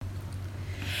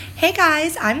Hey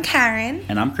guys, I'm Karen.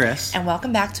 And I'm Chris. And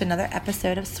welcome back to another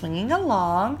episode of Swinging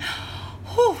Along.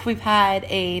 Whew, we've had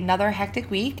another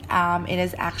hectic week. It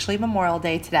is actually Memorial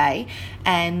Day today,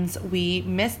 and we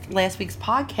missed last week's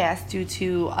podcast due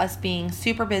to us being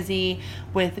super busy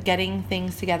with getting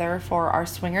things together for our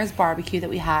swingers barbecue that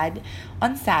we had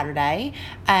on Saturday,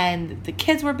 and the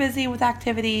kids were busy with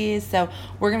activities, so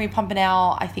we're gonna be pumping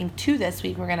out, I think, 2 this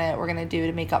week. We're gonna do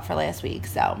to make up for last week.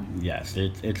 So yes,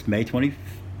 it's May 28th.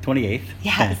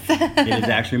 Yes. It is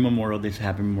actually Memorial Day, so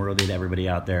happy Memorial Day to everybody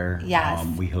out there. Yes.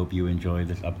 We hope you enjoy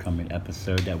this upcoming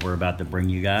episode that we're about to bring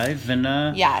you guys.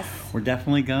 And yes, we're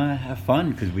definitely going to have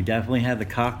fun because we definitely have the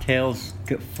cocktails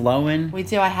flowing. We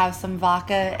do. I have some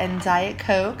vodka and Diet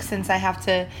Coke since I have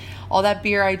to, all that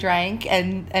beer I drank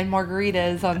and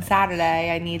margaritas on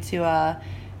Saturday, I need to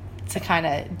kind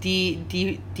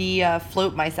of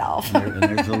float myself. And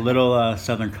there's a little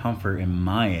Southern comfort in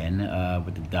my end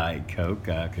with the Diet Coke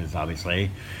because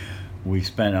obviously we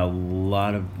did a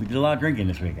lot of drinking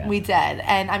this weekend. We did.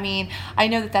 And I mean, I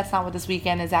know that that's not what this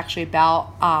weekend is actually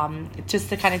about. Just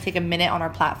to kind of take a minute on our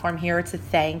platform here to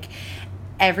thank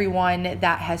everyone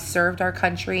that has served our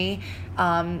country,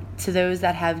 to those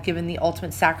that have given the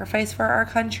ultimate sacrifice for our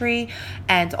country,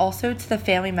 and also to the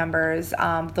family members,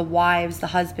 the wives, the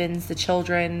husbands, the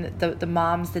children, the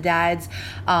moms, the dads,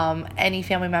 any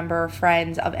family member or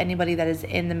friend of anybody that is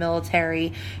in the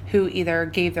military who either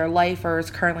gave their life or is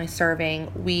currently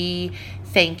serving. We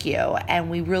thank you,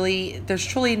 and there's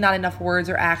truly not enough words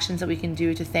or actions that we can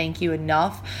do to thank you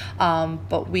enough,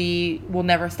 but we will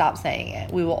never stop saying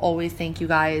it. We will always thank you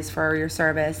guys for your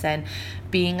service. And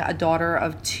being a daughter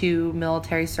of 2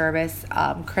 military service,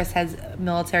 Chris has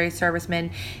military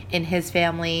servicemen in his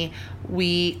family.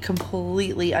 We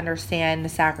completely understand the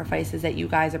sacrifices that you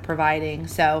guys are providing.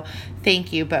 So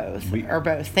thank you both.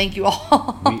 Thank you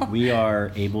all. we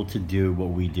are able to do what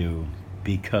we do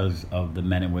because of the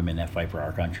men and women that fight for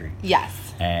our country. Yes.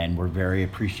 And we're very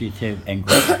appreciative and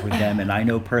grateful for them. And I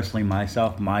know personally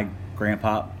myself, my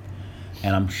grandpa,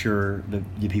 and I'm sure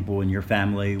the people in your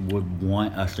family would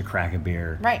want us to crack a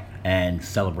beer, right, and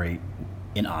celebrate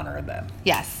in honor of them.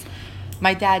 Yes.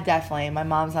 My dad definitely. My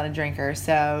mom's not a drinker,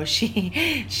 so she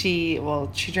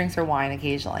drinks her wine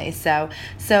occasionally. So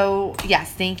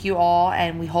yes, thank you all,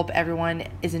 and we hope everyone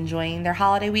is enjoying their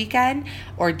holiday weekend,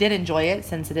 or did enjoy it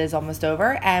since it is almost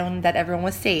over, and that everyone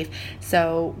was safe.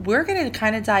 So we're gonna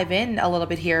kind of dive in a little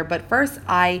bit here, but first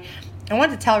I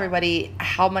wanted to tell everybody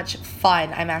how much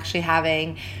fun I'm actually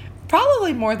having,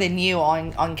 probably more than you,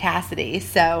 on Kasidie.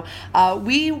 So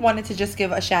we wanted to just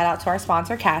give a shout out to our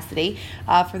sponsor, Kasidie.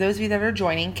 For those of you that are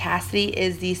joining, Kasidie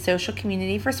is the social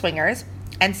community for swingers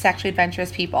and sexually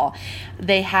adventurous people.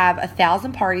 They have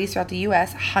 1,000 parties throughout the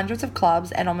U.S., hundreds of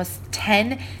clubs, and almost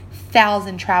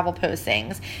 10,000 travel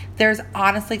postings. There's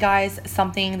honestly, guys,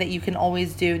 something that you can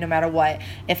always do no matter what.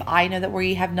 If I know that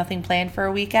we have nothing planned for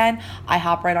a weekend, I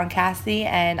hop right on Kasidie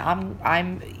and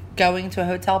I'm going to a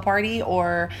hotel party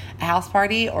or a house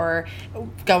party, or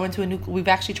going to we've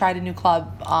actually tried a new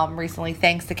club recently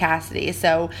thanks to Kasidie.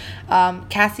 So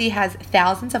Kasidie has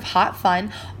thousands of hot,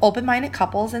 fun, open-minded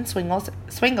couples and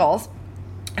swingles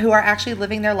who are actually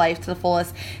living their life to the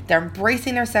fullest. They're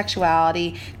embracing their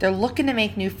sexuality. They're looking to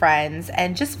make new friends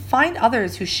and just find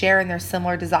others who share in their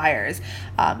similar desires.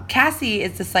 Kasidie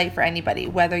is the site for anybody,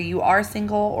 whether you are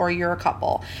single or you're a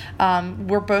couple.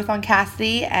 We're both on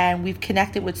Kasidie, and we've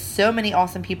connected with so many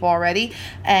awesome people already,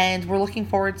 and we're looking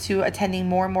forward to attending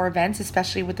more and more events,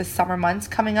 especially with the summer months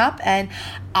coming up, and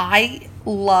I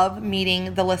love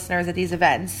meeting the listeners at these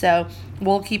events. So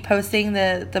we'll keep posting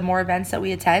the more events that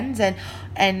we attend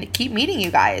and keep meeting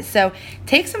you guys. So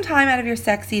take some time out of your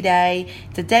sexy day.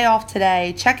 It's a day off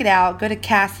today. Check it out. Go to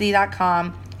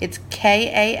Kasidie.com. It's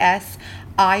KASIDIE.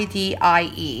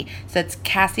 So it's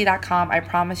Kasidie.com. I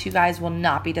promise you guys will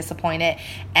not be disappointed.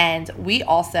 And we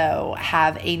also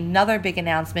have another big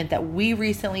announcement that we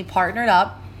recently partnered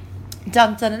up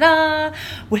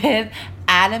with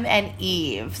Adam and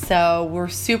Eve. So we're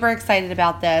super excited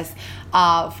about this.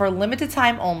 For limited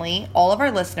time only, all of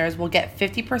our listeners will get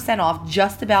 50% off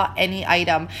just about any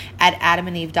item at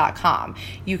adamandeve.com.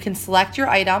 You can select your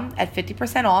item at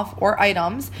 50% off or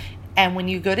items, and when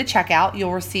you go to checkout,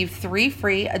 you'll receive 3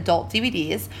 free adult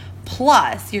DVDs,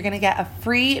 plus you're going to get a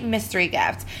free mystery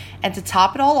gift. And to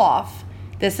top it all off,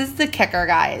 this is the kicker,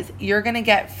 guys. You're going to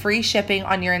get free shipping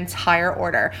on your entire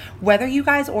order. Whether you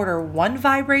guys order 1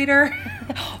 vibrator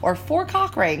or 4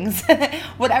 cock rings,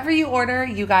 whatever you order,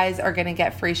 you guys are going to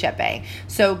get free shipping.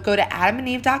 So go to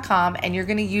adamandeve.com and you're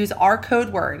going to use our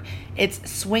code word. It's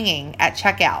swinging at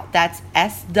checkout. That's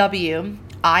SWINGING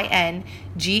SWINGING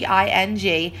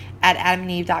at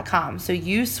adamandeve.com. So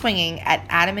use swinging at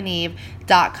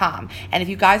adamandeve.com. And if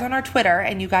you guys are on our Twitter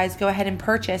and you guys go ahead and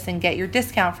purchase and get your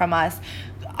discount from us,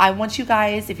 I want you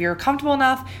guys, if you're comfortable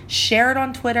enough, share it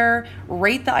on Twitter,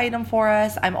 rate the item for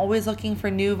us. I'm always looking for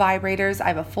new vibrators. I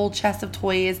have a full chest of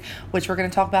toys, which we're going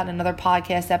to talk about in another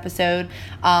podcast episode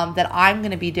that I'm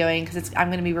going to be doing, because I'm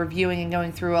going to be reviewing and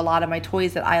going through a lot of my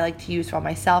toys that I like to use for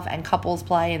myself and couples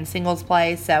play and singles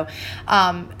play. So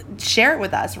share it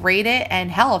with us, rate it,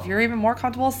 and hell, if you're even more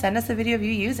comfortable, send us a video of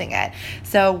you using it.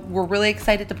 So we're really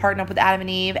excited to partner up with Adam and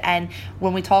Eve, and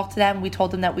when we talked to them, we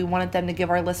told them that we wanted them to give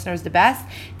our listeners the best.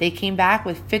 They came back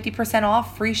with 50%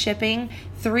 off, free shipping,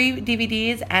 3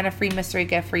 DVDs, and a free mystery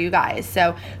gift for you guys.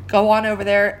 So go on over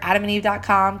there,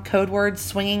 adamandeve.com, code word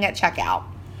swinging at checkout.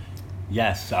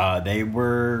 Yes,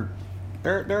 they're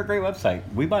a great website.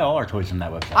 We buy all our toys from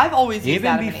that website. I've always used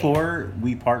Even before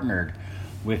we partnered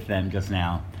with them just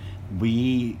now,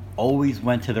 we always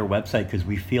went to their website because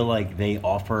we feel like they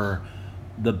offer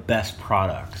the best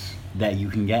products that you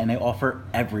can get, and they offer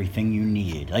everything you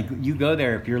need. Like, you go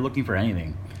there if you're looking for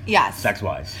anything. Yes.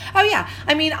 Sex-wise. Oh, yeah.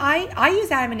 I mean, I use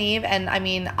Adam and Eve, and I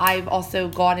mean, I've also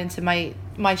gone into my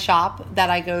shop that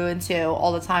I go into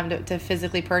all the time to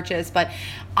physically purchase, but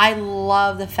I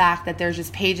love the fact that there's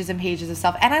just pages and pages of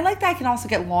stuff, and I like that I can also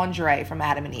get lingerie from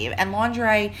Adam and Eve. And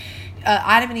lingerie,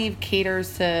 Adam and Eve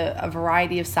caters to a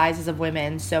variety of sizes of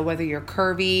women, so whether you're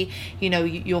curvy,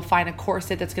 you'll find a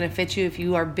corset that's going to fit you. If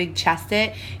you are big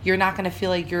chested, you're not going to feel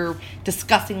like you're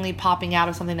disgustingly popping out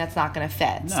of something that's not going to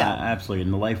fit. No, absolutely.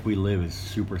 And the life we live is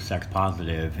super sex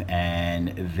positive, and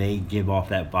they give off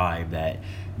that vibe that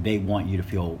they want you to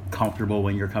feel comfortable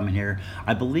when you're coming here.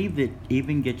 I believe that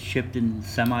even gets shipped in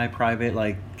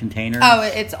semi-private containers. Oh,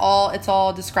 it's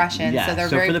all discretion. Yeah. So they're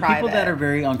so very for the private. people that are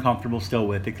very uncomfortable still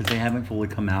with it because they haven't fully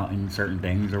come out in certain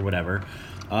things or whatever,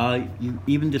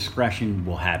 even discretion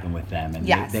will happen with them, and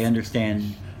yes. they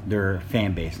understand their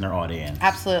fan base and their audience.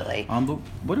 Absolutely. But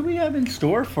what do we have in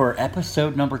store for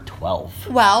episode number 12?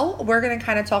 Well, we're going to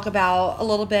kind of talk about a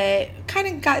little bit,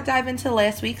 dive into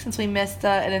last week since we missed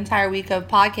an entire week of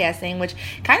podcasting, which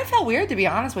kind of felt weird, to be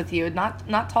honest with you.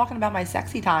 Not talking about my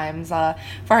sexy times for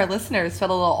our listeners felt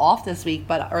a little off this week,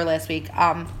 or last week.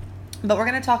 But we're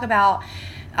going to talk about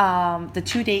the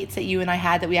 2 dates that you and I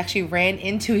had that we actually ran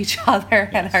into each other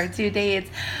at our 2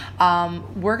 dates.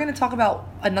 We're going to talk about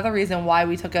another reason why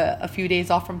we took a few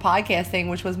days off from podcasting,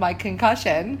 which was my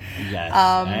concussion. Yes,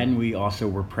 and we also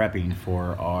were prepping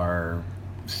for our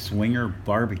swinger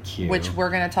barbecue, which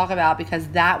we're going to talk about because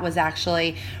that was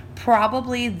actually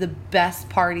probably the best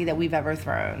party that we've ever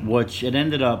thrown. Which we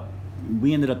ended up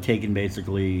taking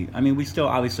basically, we still,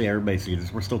 obviously everybody sees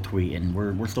this, we're still tweeting,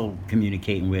 we're still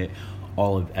communicating with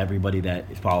everybody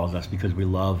that follows us because we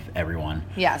love everyone.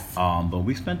 Yes. But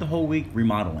we spent the whole week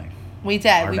remodeling. We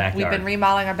did. We've been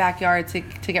remodeling our backyard to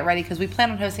get ready because we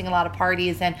plan on hosting a lot of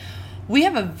parties, and we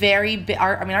have a very big,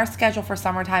 our schedule for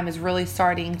summertime is really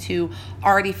starting to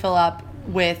already fill up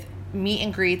with meet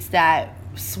and greets that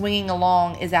Swinging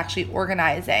Along is actually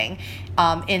organizing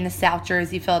in the South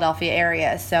Jersey, Philadelphia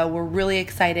area. So we're really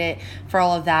excited for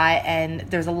all of that, and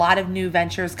there's a lot of new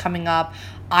ventures coming up.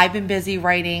 I've been busy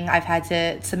writing. I've had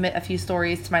to submit a few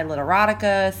stories to my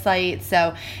Literotica site.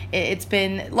 So it's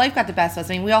been, life got the best of us.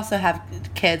 We also have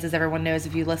kids, as everyone knows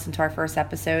if you listened to our first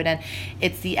episode, and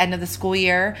it's the end of the school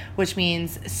year, which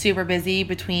means super busy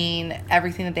between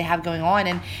everything that they have going on.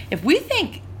 And if we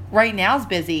think right now is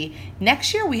busy,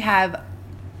 next year we have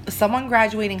someone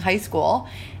graduating high school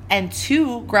and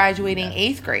 2 graduating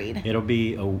 8th grade. It'll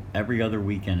be every other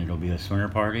weekend. It'll be a swinger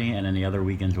party, and then the other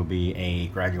weekends will be a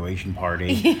graduation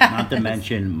party. Yes. Not to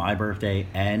mention my birthday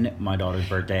and my daughter's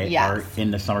birthday are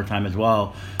in the summertime as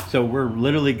well. So we're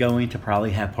literally going to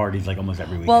probably have parties almost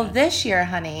every weekend. Well, this year,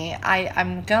 honey,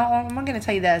 I'm gonna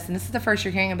tell you this, and this is the first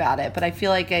you're hearing about it, but I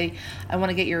feel like I want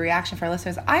to get your reaction for our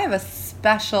listeners. I have a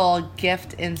special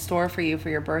gift in store for you for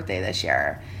your birthday this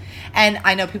year. And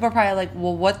I know people are probably like,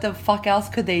 well, what the fuck else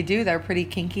could they do? They're pretty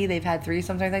kinky. They've had 3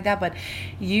 something like that. But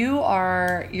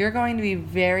you're going to be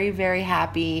very, very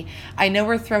happy. I know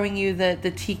we're throwing you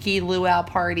the Tiki Luau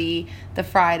party the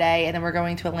Friday, and then we're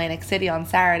going to Atlantic City on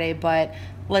Saturday. But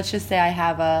let's just say I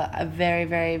have a very,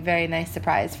 very, very nice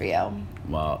surprise for you.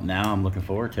 Well, now I'm looking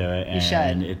forward to it. And you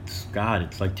should.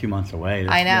 It's like 2 months away.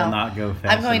 I know. Will not go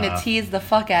fast I'm going enough. to tease the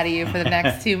fuck out of you for the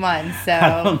next 2 months. So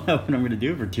I don't know what I'm going to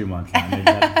do for 2 months. I maybe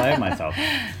have to play with myself.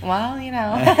 Well,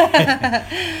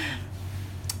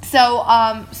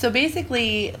 So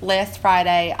basically, last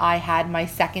Friday I had my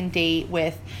second date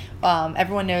with.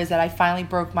 Everyone knows that I finally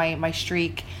broke my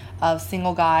streak of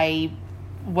single guy,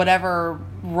 whatever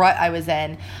rut I was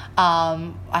in.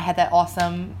 I had that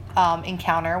awesome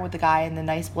encounter with the guy and the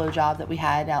nice blowjob that we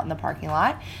had out in the parking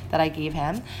lot that I gave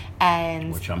him,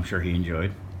 and Which I'm sure he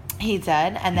enjoyed. he did.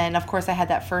 And then of course I had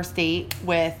that first date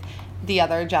with the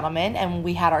other gentleman, and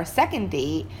we had our second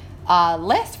date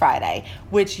last Friday,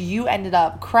 which you ended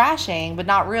up crashing, but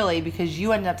not really, because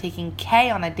you ended up taking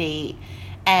Kay on a date,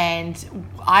 and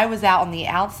I was out on the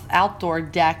outdoor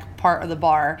deck part of the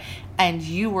bar, and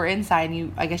you were inside,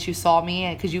 and I guess you saw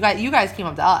me, because you guys came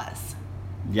up to us.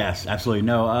 Yes, absolutely.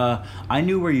 No, I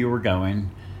knew where you were going,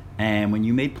 and when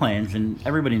you made plans, and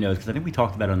everybody knows, because I think we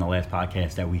talked about it on the last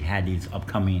podcast, that we had these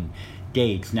upcoming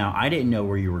dates. Now, I didn't know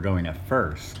where you were going at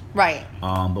first. Right.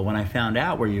 But when I found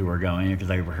out where you were going,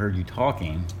 because I overheard you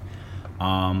talking,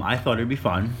 I thought it'd be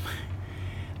fun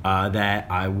that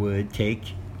I would take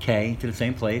Kay to the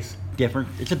same place. Different.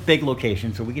 It's a big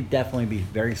location, so we could definitely be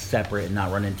very separate and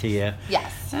not run into you.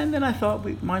 Yes. And then I thought,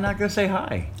 why not go say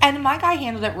hi? And my guy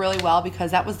handled it really well,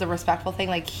 because that was the respectful thing.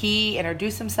 Like, he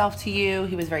introduced himself to you.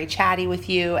 He was very chatty with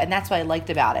you, and that's what I liked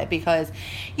about it, because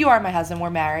you are my husband. We're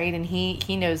married, and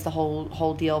he knows the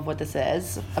whole deal of what this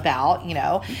is about, you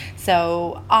know.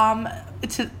 So,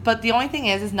 but the only thing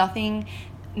is nothing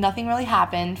really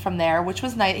happened from there, which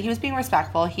was nice. He was being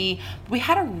respectful. We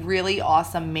had a really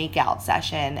awesome makeout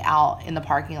session out in the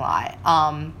parking lot.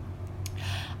 I'm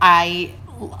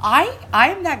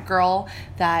that girl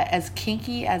that, as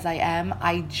kinky as I am,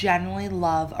 I generally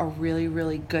love a really,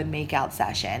 really good makeout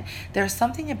session. There's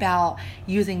something about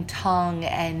using tongue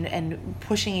and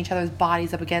pushing each other's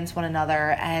bodies up against one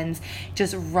another and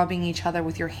just rubbing each other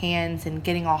with your hands and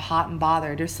getting all hot and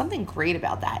bothered. There's something great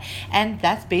about that. And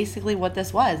that's basically what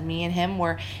this was. Me and him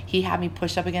he had me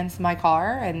pushed up against my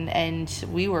car, and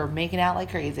we were making out like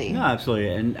crazy. No, absolutely.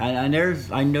 And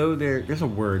I know there's a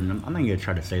word, and I'm not going to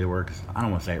try to say the word because I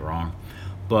don't want to say it wrong,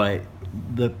 but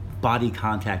the body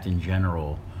contact in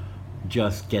general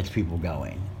just gets people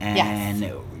going. And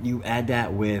yes. You add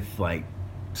that with like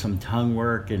some tongue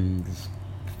work and just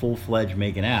full-fledged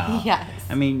making out. Yes.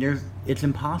 I mean, it's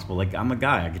impossible. Like, I'm a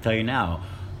guy, I can tell you now.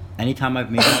 Anytime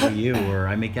I've made out with you or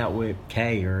I make out with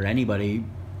Kay or anybody,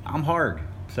 I'm hard.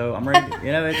 So I'm ready.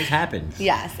 It just happens.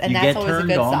 Yes, and you that's get always a turned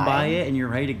good on sign. by it, and you're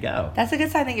ready to go. That's a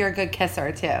good sign that you're a good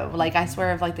kisser too. Like, I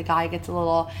swear, if like the guy gets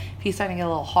if he's starting to get a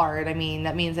little hard, I mean,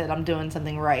 that means that I'm doing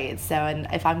something right. So, and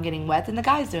if I'm getting wet, then the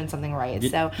guy's doing something right.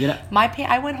 So,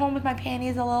 I went home with my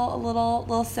panties a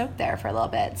little soaked there for a little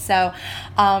bit. So,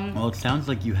 well, it sounds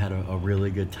like you had a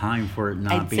really good time for it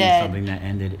not being something that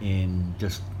ended in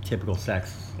just typical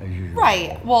sex as usual.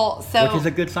 Right. Well, which is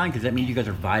a good sign, because that means you guys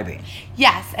are vibing.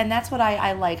 Yes, and that's what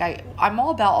I like. I'm all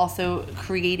about also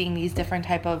creating these different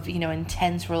type of,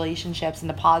 intense relationships and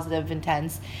the positive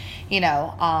intense,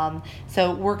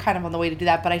 so we're kind of on the way to do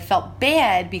that. But I felt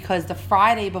bad because the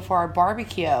Friday before our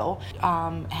barbecue,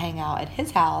 hang out at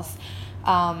his house,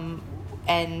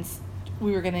 and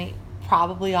we were going to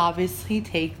probably obviously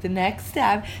take the next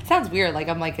step. Sounds weird, like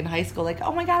I'm like in high school, like,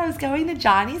 oh my god, I was going to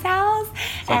Johnny's house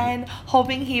and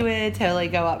hoping he would totally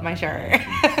go up my shirt.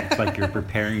 It's like you're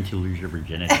preparing to lose your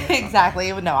virginity. Exactly.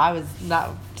 No, I was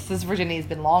not. This virginity has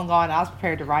been long gone. I was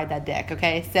prepared to ride that dick.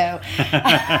 Okay, so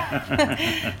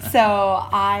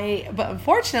but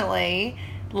unfortunately,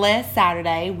 last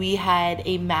Saturday we had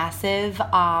a massive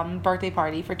birthday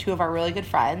party for two of our really good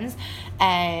friends,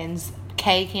 and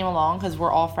Kay came along because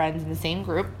we're all friends in the same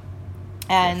group.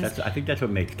 And yes, I think that's what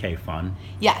makes Kay fun.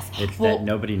 Yes. It's that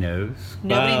nobody knows.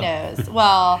 Nobody knows.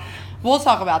 Well, we'll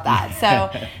talk about that.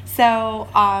 So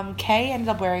Kay ended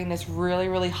up wearing this really,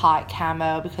 really hot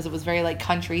camo because it was very like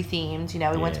country themed.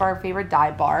 We went to our favorite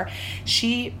dive bar.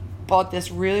 She bought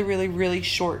this really, really, really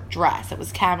short dress. It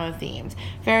was camo themed.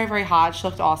 Very, very hot. She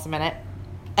looked awesome in it.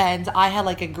 And I had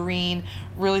like a green,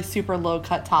 really super low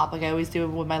cut top, like I always do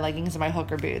with my leggings and my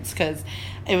hooker boots, because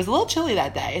it was a little chilly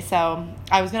that day. So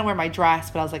I was going to wear my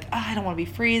dress, but I was like, I don't want to be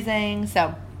freezing.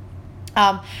 So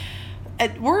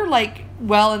we're like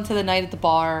well into the night at the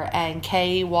bar, and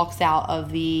Kay walks out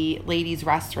of the ladies'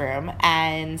 restroom,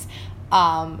 and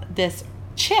this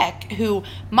chick who,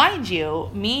 mind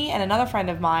you, me and another friend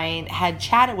of mine had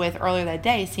chatted with earlier that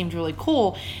day, seemed really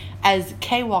cool. As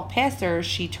Kay walked past her,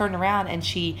 she turned around and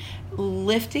she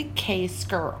lifted Kay's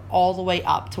skirt all the way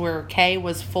up to where Kay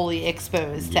was fully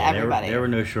exposed to everybody. There were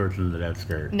no shorts under that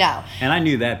skirt. No. And I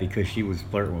knew that because she was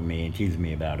flirting with me and teasing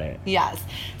me about it. Yes.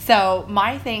 So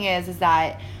my thing is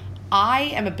that I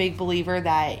am a big believer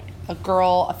that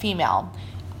a female,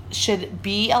 should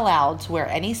be allowed to wear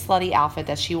any slutty outfit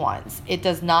that she wants. It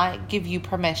does not give you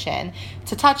permission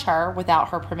to touch her without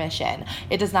her permission.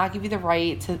 It does not give you the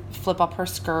right to flip up her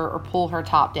skirt or pull her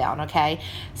top down, okay?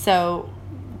 So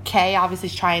Kay obviously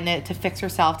is trying to fix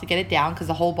herself to get it down because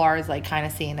the whole bar is like kind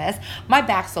of seeing this. My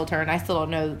back's still turned. I still don't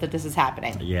know that this is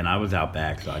happening. Yeah, and I was out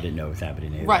back, so I didn't know it was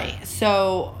happening either. Right.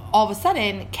 So all of a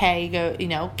sudden, Kay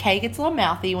gets a little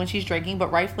mouthy when she's drinking,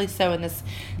 but rightfully so in this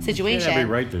situation. She had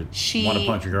every right to want to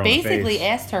punch a girl in the face. Basically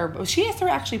asked her. She asked her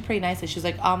actually pretty nicely. She was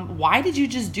like, "Why did you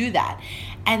just do that?"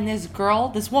 And this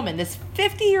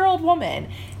 50-year-old woman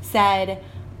said,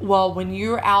 well, when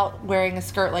you're out wearing a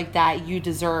skirt like that, you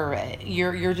deserve it.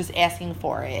 You're just asking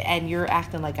for it, and you're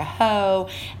acting like a hoe.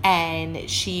 And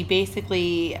she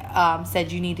basically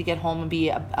said you need to get home and be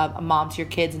a mom to your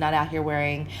kids, and not out here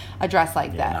wearing a dress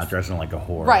like this. Not dressing like a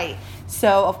whore. Right.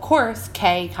 So, of course,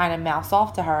 Kay kind of mouths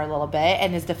off to her a little bit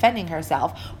and is defending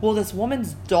herself. Well, this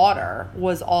woman's daughter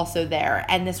was also there,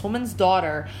 and this woman's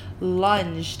daughter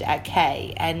lunged at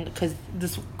Kay, and because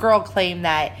this girl claimed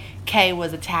that Kay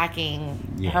was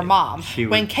attacking her mom,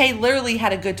 when Kay literally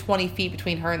had a good 20 feet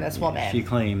between her and this woman. She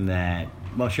claimed that,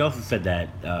 well, she also said that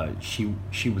she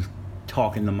was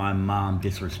talking to my mom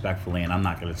disrespectfully, and I'm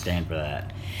not going to stand for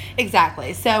that.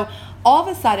 Exactly. So all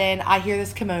of a sudden, I hear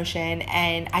this commotion,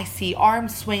 and I see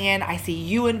arms swinging. I see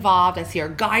you involved. I see our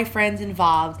guy friends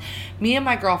involved. Me and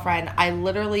my girlfriend, I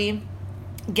literally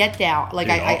get down. Like,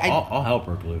 dude, all hell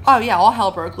broke loose. Oh, yeah, all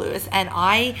hell broke loose. And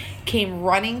I came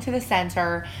running to the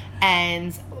center,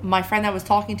 and my friend that I was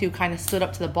talking to kind of stood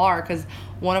up to the bar because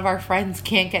one of our friends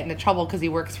can't get into trouble because he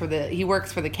works for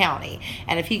the county,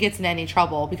 and if he gets in any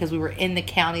trouble because we were in the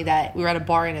county, that we were at a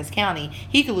bar in his county,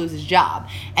 he could lose his job.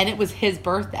 And it was his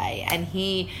birthday, and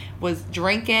he was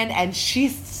drinking, and she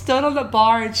stood on the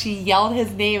bar and she yelled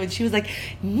his name, and she was like,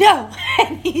 "No!"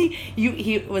 And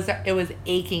it was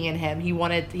aching in him. He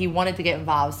wanted to get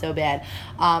involved so bad.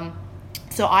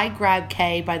 So I grab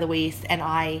Kay by the waist and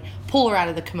I pull her out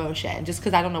of the commotion just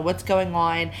because I don't know what's going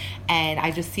on, and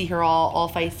I just see her all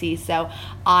feisty. So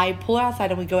I pull her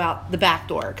outside and we go out the back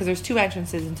door because there's 2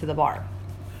 entrances into the bar.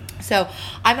 So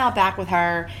I'm out back with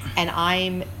her and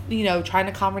I'm, trying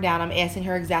to calm her down. I'm asking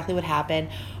her exactly what happened.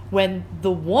 When the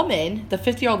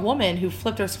 50-year-old woman who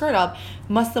flipped her skirt up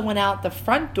must have went out the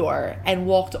front door and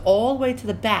walked all the way to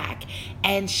the back,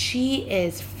 and she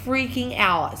is freaking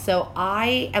out. So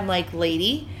I am like,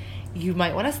 lady, you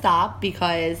might want to stop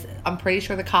because I'm pretty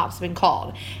sure the cops have been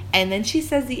called. And then she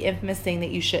says the infamous thing that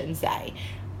you shouldn't say.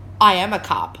 I am a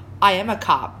cop.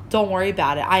 Don't worry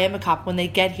about it. I am a cop. When they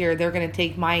get here, they're going to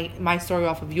take my story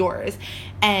off of yours.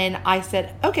 And I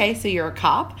said, okay, so you're a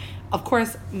cop. Of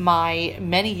course, my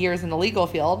many years in the legal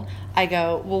field, I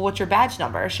go, well, what's your badge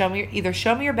number? Either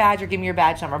show me your badge or give me your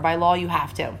badge number. By law, you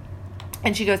have to.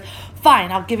 And she goes,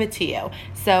 fine, I'll give it to you.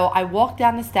 So I walk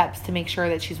down the steps to make sure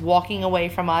that she's walking away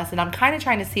from us. And I'm kind of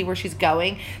trying to see where she's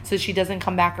going so she doesn't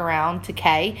come back around to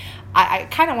Kay. I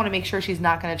kind of want to make sure she's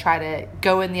not going to try to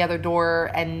go in the other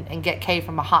door and get Kay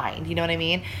from behind. You know what I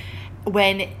mean?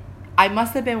 When I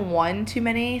must have been one too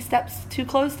many steps too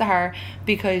close to her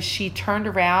because she turned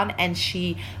around and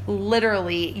she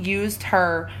literally used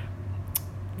her...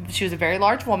 She was a very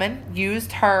large woman,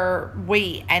 used her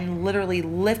weight and literally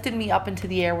lifted me up into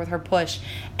the air with her push,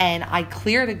 and I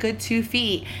cleared a good 2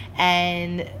 feet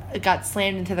and got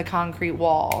slammed into the concrete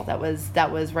wall that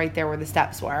was right there where the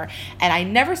steps were. And I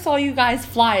never saw you guys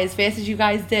fly as fast as you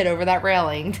guys did over that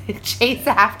railing to chase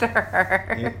after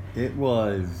her. It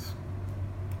was...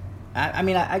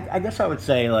 I guess I would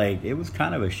say, like, it was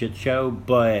kind of a shit show,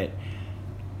 but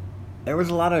there was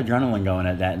a lot of adrenaline going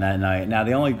at that night. Now,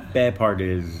 the only bad part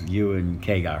is you and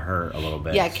Kay got hurt a little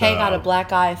bit. Yeah, Kay got a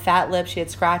black eye, fat lip, she had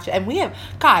scratches. And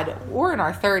we're in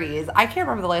our 30s. I can't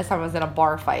remember the last time I was in a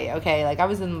bar fight, okay? Like, I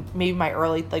was in maybe my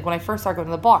early, like, when I first started going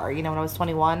to the bar, when I was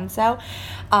 21 and so.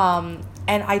 And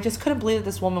I just couldn't believe that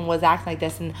this woman was acting like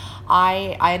this. And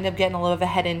I ended up getting a little bit of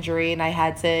a head injury, and I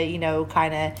had to,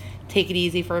 kind of take it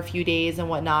easy for a few days and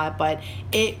whatnot. But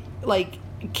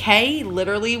Kay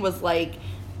literally was, like,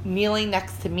 kneeling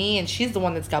next to me, and she's the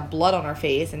one that's got blood on her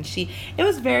face, and it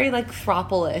was very like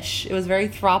throuple-ish. It was very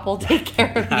throuple, take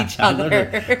care of each other.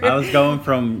 I was going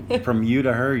from you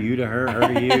to her to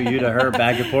her to you to her,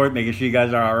 back and forth, making sure you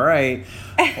guys are all right,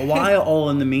 while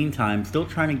all in the meantime still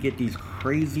trying to get these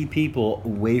crazy people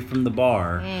away from the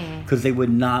bar because they would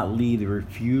not leave. They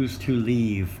refused to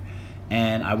leave,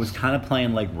 and I was kind of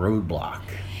playing like roadblock.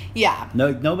 Yeah.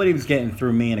 No, nobody was getting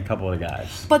through me and a couple of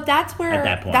guys. But that's where, at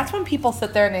that point, that's when people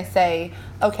sit there and they say,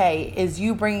 okay, is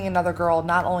you bringing another girl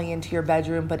not only into your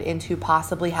bedroom, but into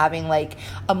possibly having like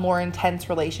a more intense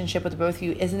relationship with both of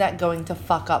you, isn't that going to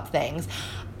fuck up things?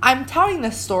 I'm telling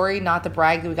this story not to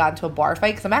brag that we got into a bar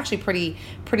fight, because I'm actually pretty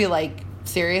like,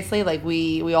 seriously, like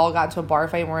we all got into a bar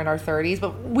fight and we're in our 30s,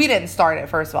 but we didn't start it,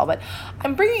 first of all. But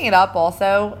I'm bringing it up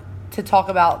also to talk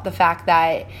about the fact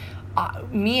that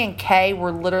me and Kay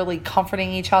were literally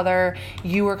comforting each other.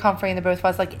 You were comforting the both of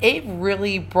us. Like, it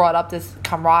really brought up this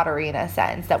camaraderie in a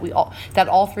sense that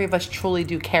all three of us truly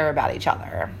do care about each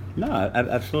other. No,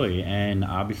 absolutely. And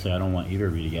obviously I don't want either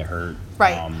of you to get hurt.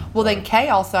 Right. Well, then Kay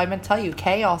also, I meant to tell you,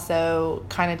 Kay also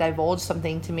kind of divulged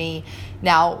something to me.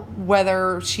 Now,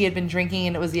 whether she had been drinking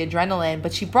and it was the adrenaline,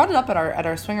 but she brought it up at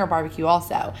our swinger barbecue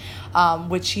also,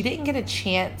 which she didn't get a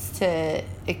chance to.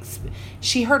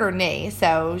 She hurt her knee,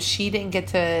 so she didn't get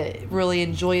to really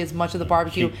enjoy as much of the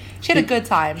barbecue. She had a good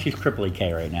time. She's cripply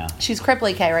Kay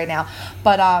right now.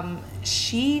 But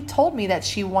she told me that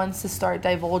she wants to start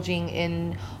divulging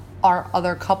in our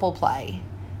other couple play.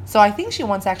 So I think she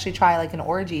wants to actually try like an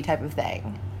orgy type of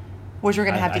thing, which we're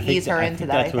going to have to ease her into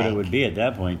that. That's what it would be at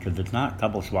that point, because it's not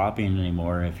couple swapping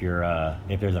anymore if you're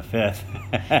if there's a fifth.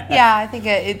 Yeah, I think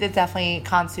it definitely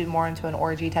constitutes more into an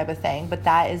orgy type of thing, but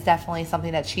that is definitely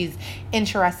something that she's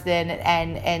interested in,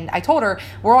 and I told her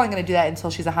we're only going to do that until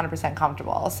she's 100%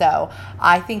 comfortable. So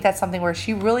I think that's something where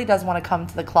she really does want to come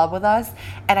to the club with us,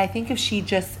 and I think if she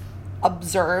just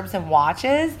observes and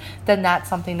watches, then that's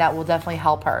something that will definitely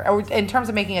help her, or in terms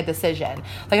of making a decision.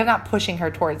 Like, I'm not pushing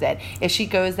her towards it. If she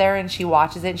goes there and she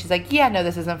watches it and she's like, yeah, no,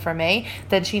 this isn't for me,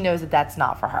 then she knows that that's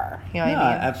not for her. You know what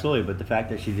I mean? Absolutely. But the fact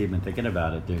that she's even thinking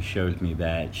about it just shows me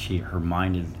that her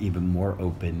mind is even more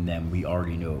open than we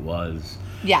already knew it was.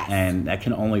 Yes. And that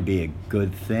can only be a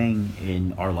good thing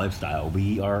in our lifestyle.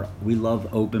 We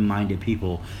love open-minded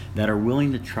people that are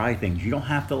willing to try things. You don't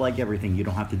have to like everything. You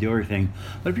don't have to do everything.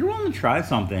 But if you're willing to try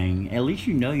something, at least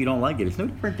you know you don't like it. It's no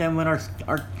different than when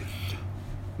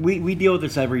we deal with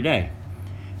this every day.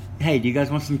 Hey, do you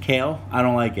guys want some kale? I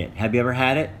don't like it. Have you ever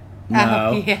had it?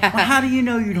 No. Yeah. Well, how do you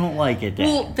know you don't like it then?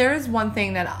 Well, there is one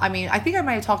thing that, I mean, I think I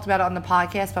might have talked about it on the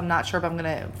podcast, but I'm not sure if I'm going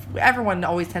to. Everyone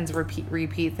always tends to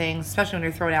repeat things, especially when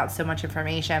you're throwing out so much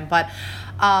information. But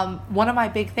one of my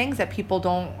big things that people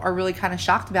are really kind of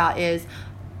shocked about is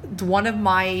one of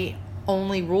my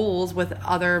only rules with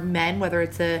other men, whether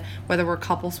we're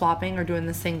couple swapping or doing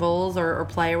the singles or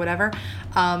play or whatever,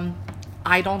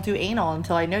 I don't do anal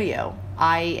until I know you.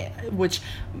 Which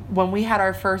when we had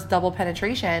our first double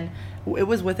penetration, it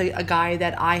was with a guy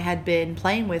that I had been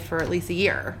playing with for at least a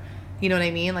year. You know what I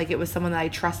mean? Like, it was someone that I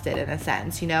trusted in a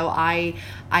sense. You know, I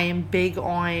am big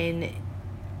on,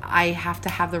 I have to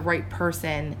have the right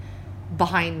person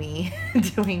behind me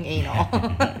doing anal.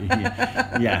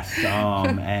 Yes,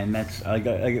 and that's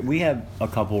we have a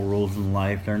couple rules in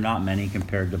life. They're not many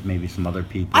compared to maybe some other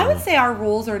people. I would say our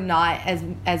rules are not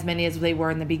as many as they were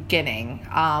in the beginning,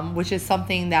 which is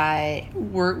something that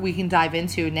we can dive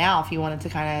into now if you wanted to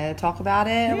kind of talk about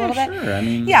it a little bit. Sure. I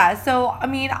mean, yeah. So I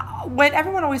mean, when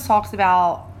everyone always talks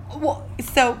about,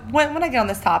 so when I get on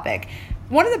this topic,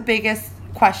 one of the biggest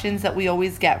questions that we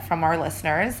always get from our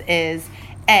listeners is,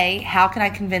 A, how can I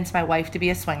convince my wife to be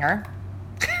a swinger?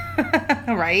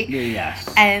 Right?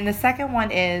 Yes. And the second one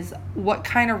is, what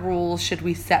kind of rules should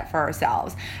we set for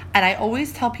ourselves? And I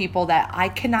always tell people that I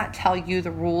cannot tell you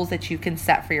the rules that you can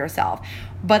set for yourself.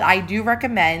 But I do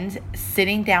recommend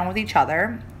sitting down with each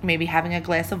other, maybe having a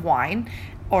glass of wine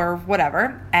or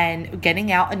whatever, and getting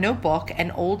out a notebook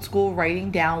and old school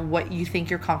writing down what you think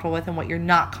you're comfortable with and what you're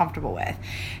not comfortable with.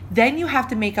 Then you have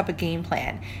to make up a game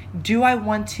plan. Do I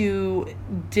want to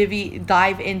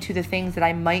dive into the things that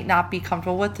I might not be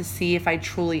comfortable with to see if I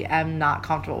truly am not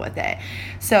comfortable with it?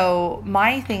 So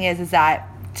my thing is that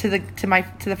to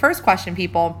the first question,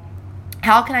 people,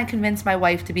 how can I convince my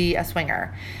wife to be a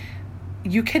swinger?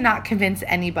 You cannot convince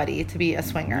anybody to be a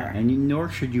swinger. And nor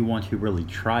should you want to really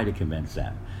try to convince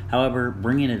them. However,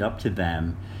 bringing it up to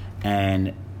them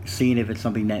and seeing if it's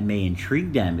something that may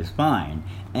intrigue them is fine.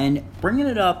 And bringing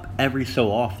it up every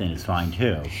so often is fine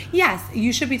too. Yes,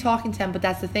 you should be talking to them, but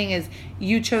that's the thing is,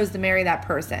 you chose to marry that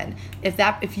person.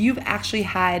 If you've actually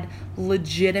had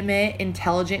legitimate,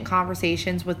 intelligent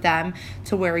conversations with them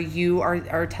to where you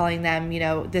are telling them, you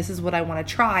know, this is what I want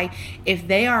to try. If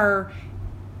they are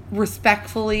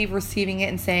respectfully receiving it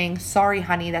and saying, sorry,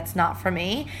 honey, that's not for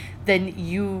me, then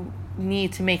you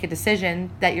need to make a decision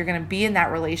that you're going to be in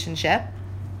that relationship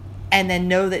and then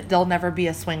know that they'll never be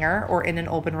a swinger or in an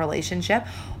open relationship.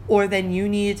 Or then you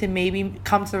need to maybe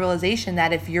come to the realization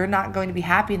that if you're not going to be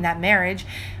happy in that marriage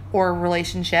or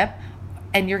relationship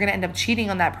and you're going to end up cheating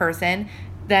on that person,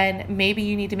 then maybe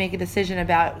you need to make a decision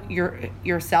about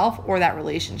yourself or that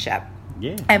relationship.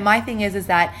 Yeah. And my thing is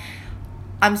that,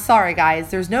 I'm sorry, guys,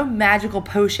 there's no magical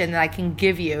potion that I can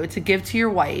give you to give to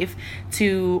your wife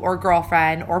or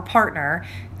girlfriend or partner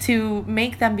to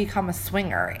make them become a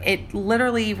swinger. It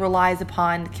literally relies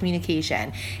upon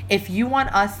communication. If you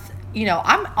want us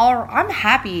I'm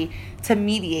happy to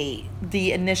mediate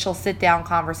the initial sit down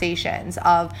conversations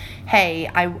of, hey,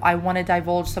 I want to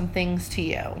divulge some things to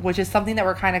you, which is something that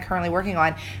we're kind of currently working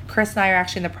on. Chris and I are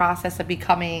actually in the process of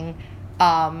becoming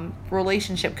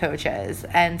relationship coaches,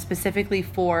 and specifically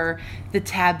for the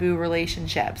taboo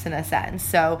relationships in a sense.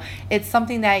 So it's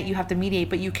something that you have to mediate,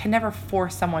 but you can never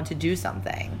force someone to do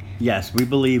something. Yes, we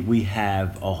believe we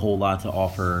have a whole lot to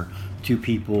offer to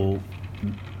people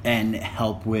and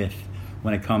help with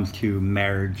when it comes to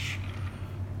marriage,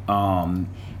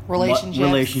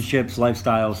 relationships,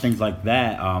 lifestyles, things like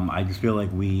that. I just feel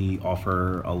like we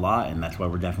offer a lot, and that's why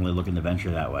we're definitely looking to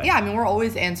venture that way. Yeah, I mean, we're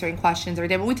always answering questions every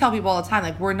day, but we tell people all the time,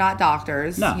 like, we're not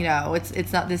doctors. No.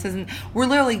 It's not, this isn't, we're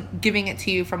literally giving it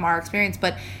to you from our experience,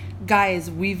 but guys,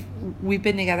 we've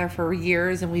been together for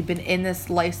years, and we've been in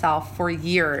this lifestyle for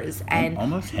years, and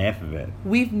almost half of it.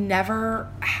 We've never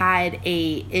had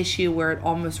a issue where it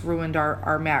almost ruined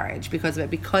our marriage because of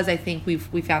it, because I think we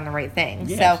found the right thing.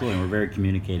 Yeah, so, absolutely. We're very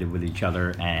communicative with each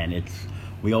other, and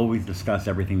we always discuss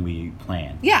everything we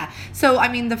plan. Yeah. So,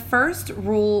 I mean, the first set of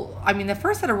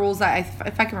rules that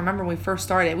if I can remember when we first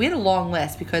started, we had a long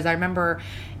list because I remember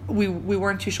we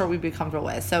weren't too sure we'd be comfortable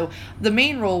with. So the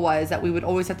main rule was that we would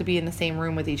always have to be in the same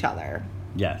room with each other.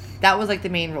 Yes. That was like the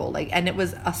main rule. And it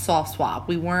was a soft swap.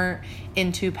 We weren't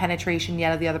into penetration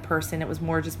yet of the other person. It was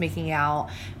more just making out,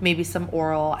 maybe some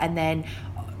oral, and then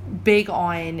big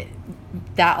on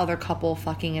that other couple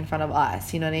fucking in front of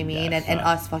us. You know what I mean? Yes, and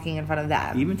us fucking in front of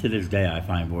them. Even to this day, I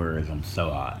find voyeurism so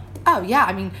odd. Oh, yeah.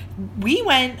 I mean,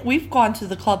 we've gone to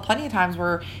the club plenty of times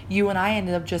where you and I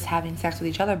ended up just having sex with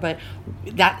each other, but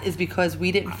that is because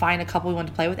we didn't find a couple we wanted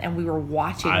to play with, and we were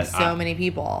watching so many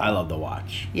people. I love to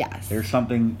watch. Yes. There's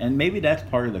something, and maybe that's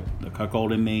part of the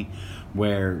cuckold in me,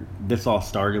 where this all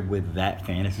started with that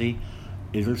fantasy.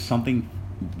 Is there something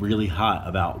really hot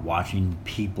about watching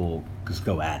people just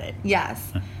go at it?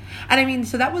 Yes. And I mean,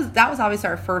 so that was obviously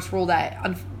our first rule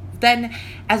that... Then,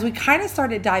 as we kind of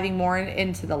started diving more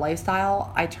into the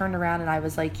lifestyle, I turned around and I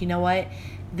was like, you know what?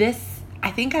 I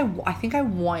think I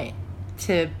want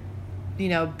to,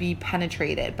 be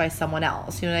penetrated by someone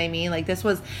else. You know what I mean? Like this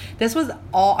was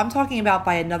all I'm talking about,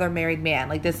 by another married man.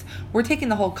 Like this, we're taking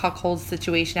the whole cuckold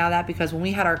situation out of that, because when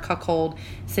we had our cuckold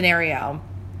scenario,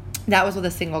 that was with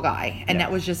a single guy, and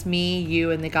that was just me, you,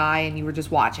 and the guy, and you were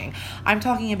just watching. I'm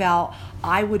talking about,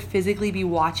 I would physically be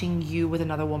watching you with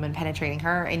another woman penetrating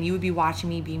her, and you would be watching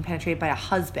me being penetrated by a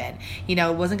husband. It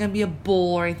wasn't going to be a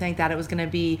bull or anything like that. It was going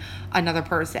to be another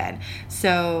person.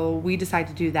 So we decided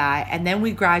to do that, and then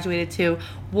we graduated to,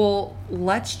 well,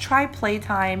 let's try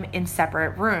playtime in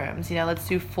separate rooms. Let's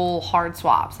do full hard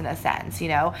swaps in a sense,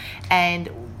 And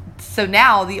so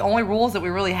now the only rules that we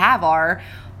really have are,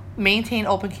 maintain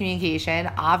open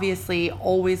communication, obviously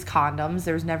always condoms,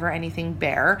 there's never anything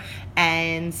bare,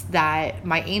 and that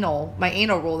my anal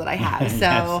rule that I have. So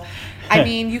yes. I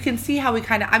mean, you can see how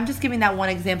I'm just giving that one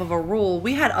example of a rule.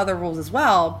 We had other rules as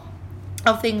well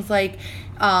of things like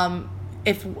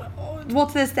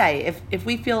to this day, if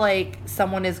we feel like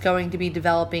someone is going to be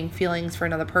developing feelings for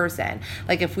another person,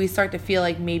 like if we start to feel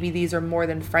like maybe these are more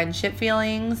than friendship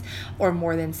feelings or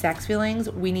more than sex feelings,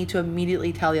 we need to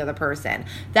immediately tell the other person.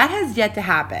 That has yet to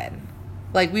happen.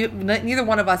 Like neither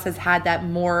one of us has had that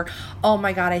more, oh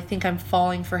my God, I think I'm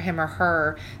falling for him or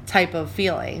her type of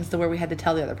feelings, to where we had to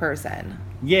tell the other person.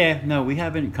 Yeah, no, we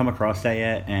haven't come across that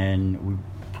yet, and we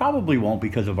probably won't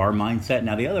because of our mindset.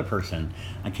 Now the other person,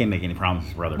 I can't make any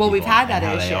promises for other people. Well, we've had that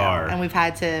issue, and we've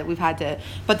had to,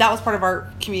 but that was part of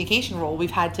our communication rule. We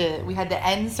had to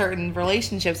end certain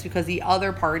relationships because the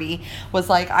other party was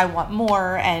like, I want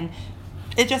more, and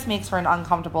it just makes for an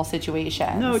uncomfortable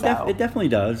situation. No, it definitely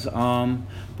does.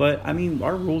 But I mean,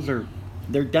 our rules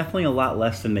they're definitely a lot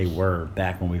less than they were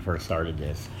back when we first started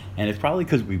this, and it's probably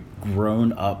because we've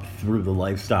grown up through the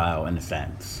lifestyle in a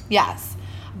sense. Yes.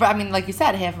 But I mean, like you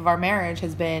said, half of our marriage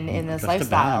has been in this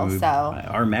lifestyle. So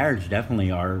our marriage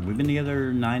definitely we've been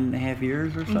together 9.5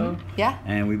 years or so. Mm-hmm. Yeah.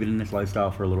 And we've been in this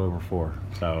lifestyle for a little over 4.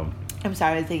 So I'm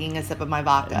sorry, I was taking a sip of my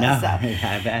vodka. No, so. I've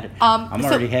had it. I'm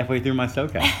already halfway through my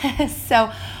SoCal. So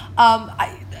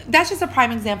that's just a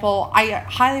prime example. I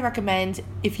highly recommend,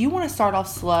 if you want to start off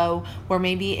slow, where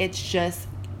maybe it's just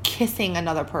kissing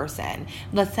another person,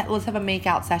 let's have a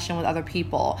make-out session with other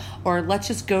people, or let's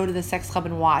just go to the sex club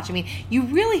and watch. I mean, you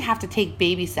really have to take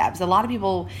baby steps. A lot of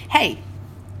people, hey,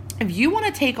 if you want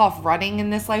to take off running in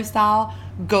this lifestyle,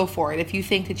 go for it if you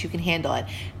think that you can handle it.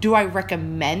 Do I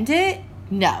recommend it?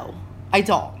 No, I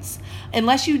don't.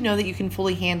 Unless you know that you can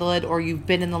fully handle it, or you've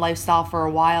been in the lifestyle for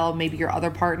a while, maybe your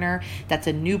other partner that's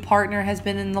a new partner has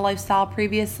been in the lifestyle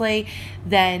previously,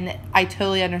 then I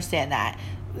totally understand that.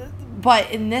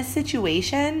 But in this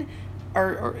situation,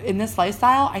 or in this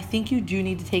lifestyle, I think you do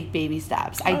need to take baby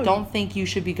steps. I don't think you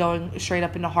should be going straight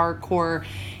up into hardcore,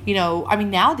 I mean,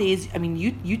 nowadays, I mean,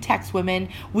 you text women.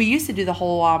 We used to do the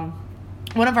whole,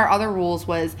 one of our other rules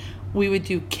was we would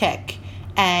do Kik,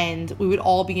 and we would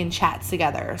all be in chats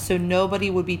together. So nobody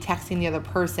would be texting the other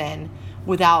person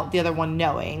without the other one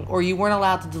knowing, or you weren't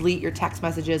allowed to delete your text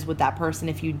messages with that person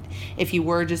if you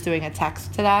were just doing a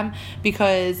text to them,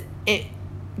 because it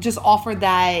just offered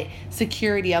that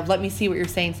security of, let me see what you're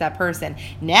saying to that person.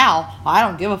 Now I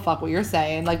don't give a fuck what you're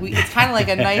saying. Like, it's kind of like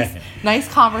a nice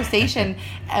conversation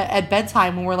at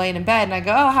bedtime when we're laying in bed, and I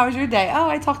go, oh, how was your day? Oh,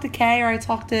 I talked to Kay, or I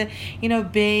talked to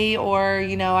B, or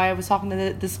I was talking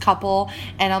to this couple,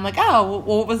 and I'm like, oh,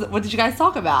 what did you guys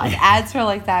talk about? It adds for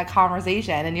like that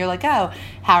conversation, and you're like, oh,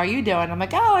 how are you doing? I'm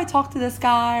like, oh, I talked to this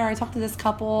guy, or I talked to this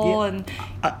couple. And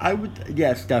I would,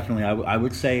 yes, definitely, I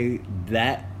would say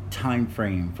that time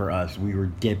frame for us, we were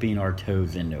dipping our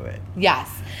toes into it.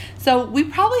 Yes. So we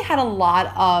probably had a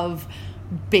lot of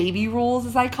baby rules,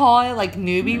 as I call it, like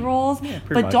newbie rules. Yeah,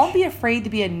 but much. Don't be afraid to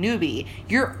be a newbie.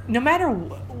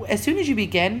 As soon as you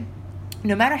begin,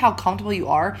 no matter how comfortable you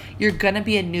are, you're going to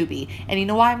be a newbie. And you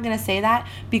know why I'm going to say that?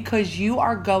 Because you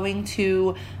are going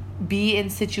to be in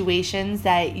situations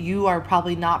that you are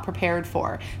probably not prepared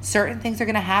for. Certain things are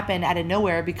going to happen out of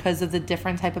nowhere because of the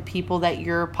different type of people that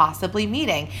you're possibly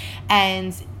meeting.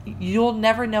 And you'll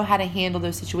never know how to handle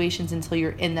those situations until you're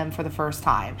in them for the first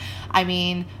time. I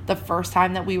mean, the first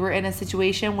time that we were in a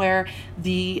situation where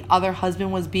the other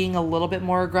husband was being a little bit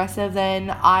more aggressive than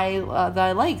I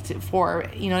liked for,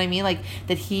 you know what I mean? Like,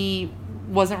 that he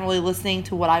wasn't really listening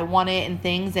to what I wanted and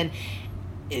things, and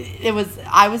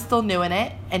I was still new in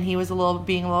it, and he was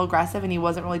being a little aggressive, and he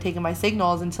wasn't really taking my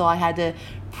signals until I had to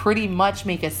pretty much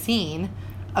make a scene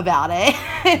about it.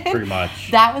 Pretty much.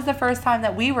 That was the first time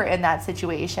that we were in that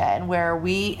situation where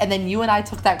and then you and I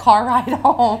took that car ride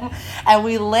home, and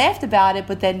we laughed about it,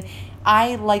 but then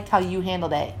I liked how you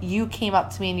handled it. You came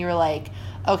up to me and you were like,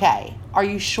 okay, are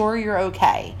you sure you're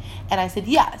okay? And I said,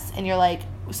 yes. And you're like,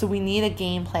 so we need a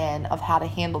game plan of how to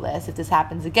handle this if this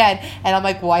happens again. And I'm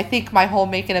like, well, I think my whole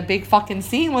making a big fucking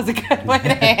scene was a good way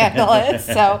to handle it.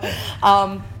 So,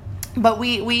 but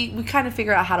we kind of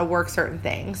figure out how to work certain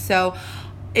things. So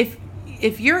if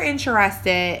you're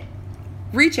interested,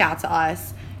 reach out to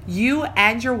us. You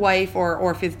and your wife,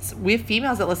 or if we have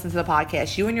females that listen to the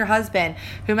podcast, you and your husband,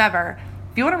 whomever,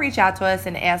 if you want to reach out to us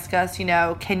and ask us,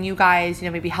 can you guys,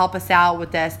 maybe help us out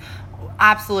with this?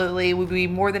 Absolutely. We'd be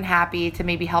more than happy to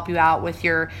maybe help you out with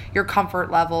your comfort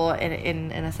level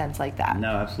in a sense like that. No,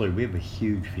 absolutely. We have a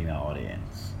huge female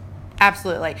audience.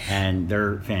 Absolutely. And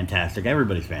they're fantastic.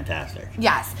 Everybody's fantastic.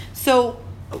 Yes. So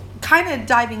kind of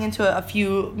diving into a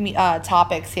few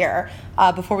topics here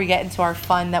before we get into our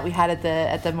fun that we had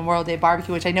at the Memorial Day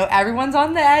barbecue, which I know everyone's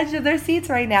on the edge of their seats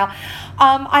right now.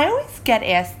 I always get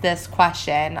asked this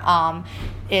question,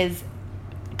 is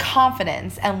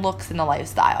confidence and looks in the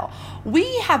lifestyle.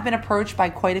 We have been approached by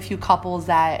quite a few couples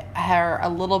that are a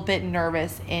little bit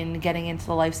nervous in getting into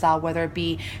the lifestyle, whether it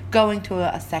be going to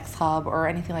a sex club or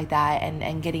anything like that,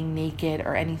 and getting naked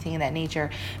or anything in that nature,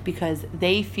 because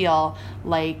they feel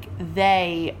like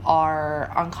they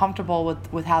are uncomfortable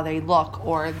with how they look,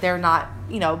 or they're not,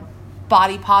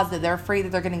 body positive. They're afraid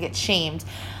that they're going to get shamed.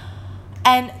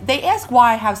 And they ask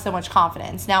why I have so much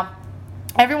confidence. Now,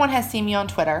 everyone has seen me on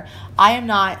Twitter. I am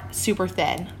not super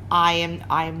thin.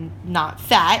 I'm not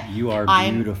fat. You are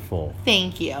beautiful.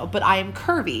 Thank you. But I am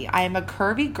curvy. I am a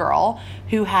curvy girl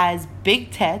who has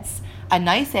big tits, a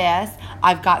nice ass.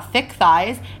 I've got thick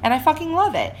thighs, and I fucking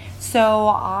love it. So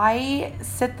I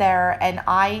sit there and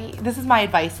this is my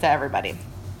advice to everybody.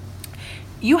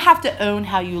 You have to own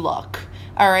how you look.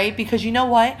 All right, because you know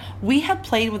what? We have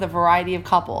played with a variety of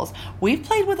couples. We've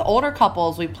played with older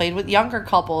couples. We've played with younger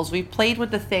couples. We've played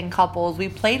with the thin couples.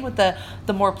 We've played with the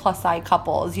more plus size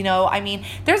couples.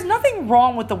 There's nothing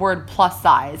wrong with the word plus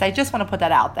size. I just want to put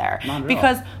that out there.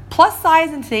 Because plus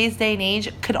size in today's day and age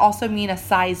could also mean a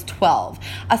size 12.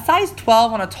 A size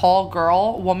 12 on a tall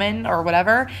girl, woman, or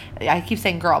whatever. I keep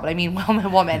saying girl, but I mean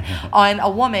woman. On a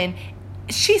woman,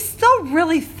 she's still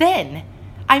really thin.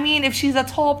 I mean, if she's a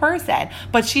tall person,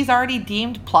 but she's already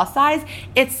deemed plus size,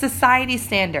 it's society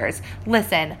standards.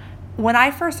 Listen, when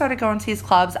I first started going to these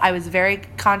clubs, I was very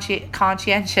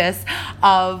conscientious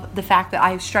of the fact that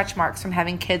I have stretch marks from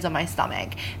having kids on my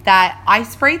stomach, that I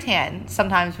spray tan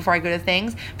sometimes before I go to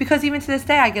things, because even to this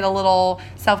day, I get a little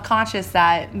self-conscious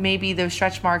that maybe those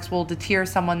stretch marks will deter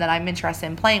someone that I'm interested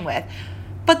in playing with.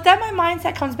 But then my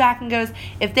mindset comes back and goes,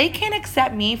 if they can't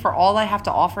accept me for all I have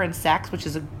to offer in sex, which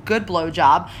is a good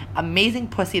blowjob, amazing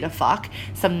pussy to fuck,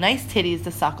 some nice titties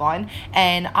to suck on,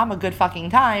 and I'm a good fucking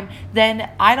time, then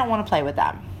I don't want to play with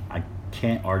them. I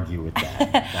can't argue with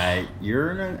that.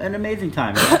 You're an amazing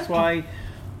time. And that's why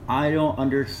I don't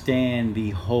understand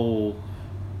the whole,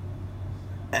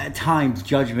 at times,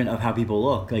 judgment of how people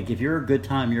look. Like, if you're a good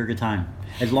time, you're a good time.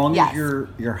 As long as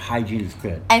your hygiene is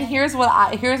good. And here's where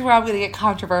I'm going to get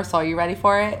controversial. Are you ready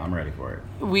for it? I'm ready for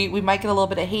it. We might get a little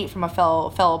bit of hate from a fellow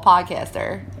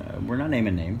podcaster. We're not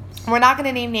naming names. We're not going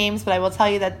to name names, but I will tell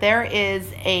you that there is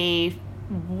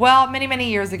many, many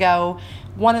years ago,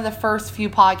 one of the first few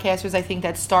podcasters I think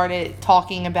that started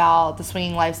talking about the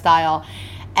swinging lifestyle.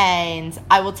 And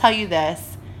I will tell you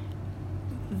this.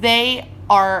 They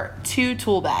are two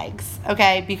tool bags,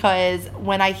 okay? Because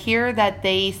when I hear that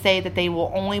they say that they will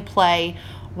only play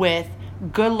with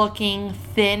good-looking,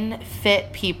 thin,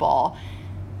 fit people,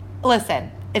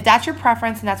 listen, if that's your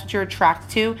preference and that's what you're attracted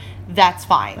to, that's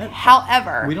fine.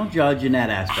 However, we don't judge in that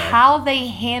aspect. How they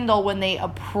handle when they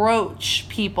approach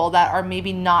people that are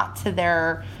maybe not to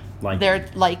their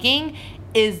liking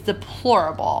is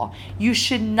deplorable. You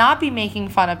should not be making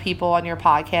fun of people on your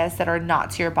podcast that are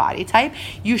not to your body type.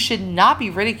 You should not be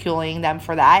ridiculing them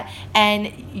for that.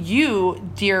 And you,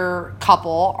 dear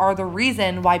couple, are the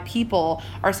reason why people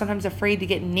are sometimes afraid to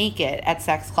get naked at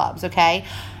sex clubs, okay?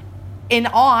 In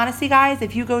all honesty, guys,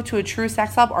 if you go to a true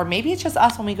sex club, or maybe it's just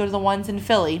us when we go to the ones in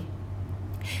Philly,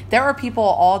 there are people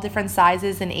all different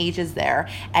sizes and ages there,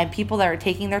 and people that are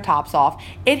taking their tops off.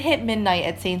 It hit midnight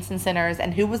at Saints and Sinners,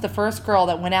 and who was the first girl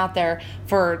that went out there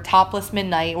for topless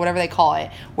midnight, whatever they call it,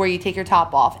 where you take your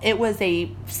top off? It was a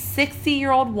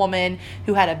 60-year-old woman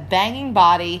who had a banging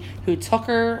body, who took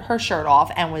her shirt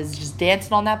off and was just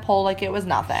dancing on that pole like it was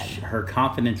nothing. Her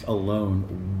confidence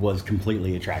alone was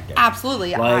completely attractive.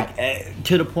 Absolutely.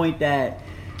 To the point that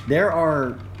there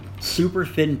are super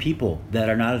thin people that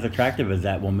are not as attractive as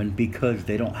that woman because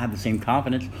they don't have the same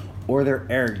confidence, or their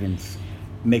arrogance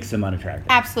makes them unattractive.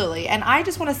 Absolutely. And I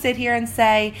just want to sit here and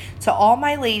say to all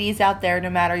my ladies out there, no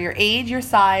matter your age, your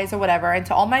size, or whatever, and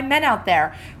to all my men out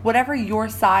there, whatever your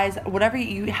size,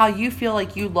 how you feel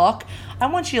like you look, I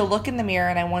want you to look in the mirror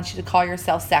and I want you to call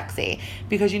yourself sexy.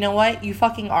 Because you know what? You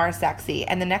fucking are sexy.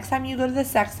 And the next time you go to the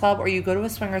sex club or you go to a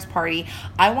swingers party,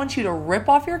 I want you to rip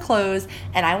off your clothes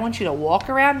and I want you to walk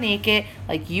around naked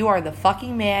like you are the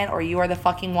fucking man or you are the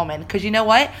fucking woman. Because you know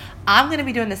what? I'm going to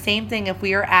be doing the same thing if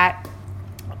we are at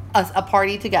a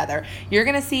party together. You're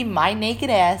going to see my naked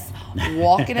ass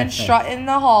walking and strutting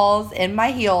the halls in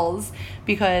my heels,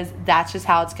 because that's just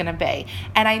how it's going to be.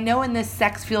 And I know in this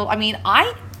sex field, I'm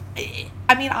not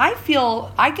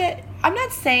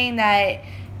saying that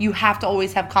you have to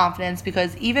always have confidence,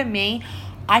 because even me,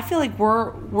 I feel like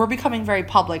we're becoming very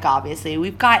public, obviously.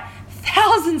 We've got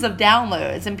thousands of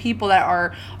downloads and people that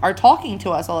are talking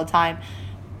to us all the time.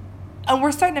 And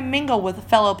we're starting to mingle with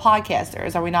fellow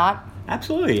podcasters, are we not?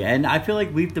 Absolutely. And I feel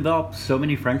like we've developed so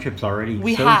many friendships already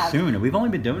soon. And we've only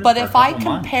been doing it for a couple months. But if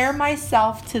I compare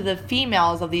myself to the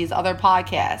females of these other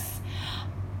podcasts,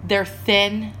 they're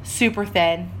thin, super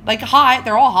thin, like hot.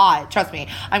 They're all hot. Trust me.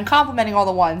 I'm complimenting all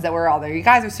the ones that were out there. You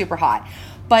guys are super hot.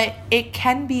 But it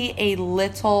can be a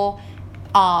little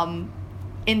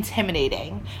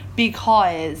intimidating,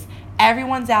 because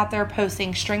everyone's out there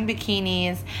posting string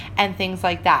bikinis and things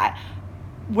like that.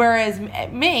 Whereas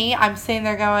me, I'm sitting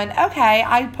there going, okay,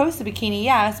 I post a bikini,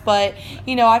 yes, but,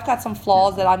 I've got some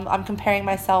flaws that I'm comparing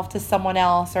myself to someone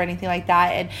else or anything like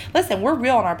that. And listen, we're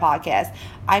real on our podcast.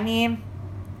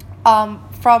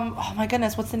 Oh my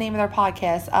goodness, what's the name of their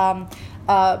podcast?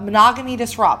 Monogamy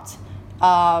Disrupt.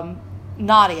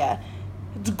 Nadia.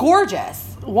 It's a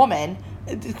gorgeous woman.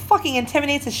 It fucking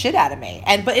intimidates the shit out of me.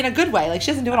 But in a good way. Like,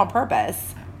 she doesn't do it on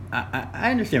purpose.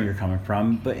 I understand where you're coming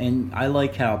from, and I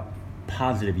like how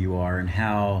positive you are and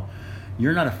how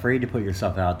you're not afraid to put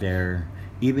yourself out there,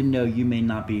 even though you may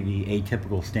not be the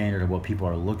atypical standard of what people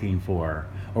are looking for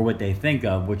or what they think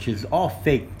of, which is all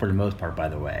fake for the most part, by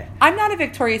the way. I'm not a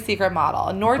Victoria's Secret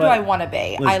model, nor do I want to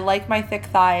be. Listen, I like my thick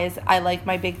thighs. I like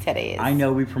my big titties. I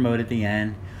know we promote at the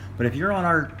end, but if you're on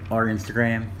our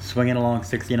Instagram, Swinging Along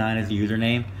 69 is the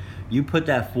username, you put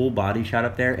that full body shot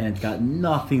up there, and it's got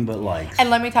nothing but likes. And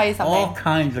let me tell you something. All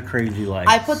kinds of crazy likes.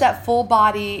 I put that full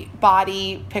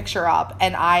body picture up,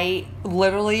 and I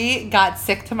literally got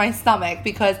sick to my stomach,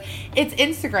 because it's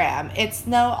Instagram. It's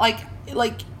no, like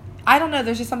I don't know.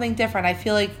 There's just something different. I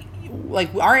feel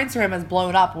like our Instagram has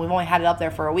blown up, and we've only had it up there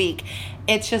for a week.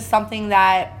 It's just something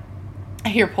that,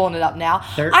 you're pulling it up now.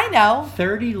 I know.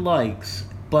 30 likes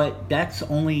But that's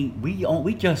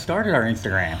we just started our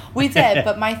Instagram. We did,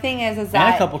 but my thing is that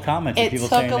and a couple comments of people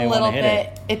saying they want to hit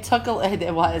it. It took a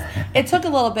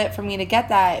little bit for me to get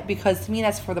that, because to me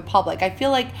that's for the public. I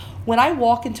feel like when I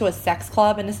walk into a sex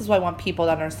club, and this is what I want people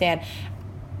to understand,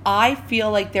 I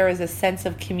feel like there is a sense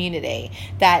of community,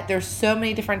 that there's so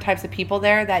many different types of people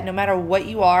there that no matter what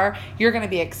you are, you're going to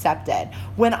be accepted.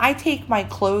 When I take my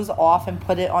clothes off and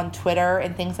put it on Twitter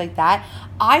and things like that,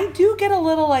 I do get a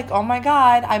little like, oh my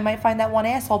God, I might find that one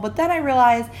asshole. But then I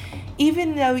realize,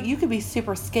 even though you could be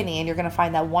super skinny and you're going to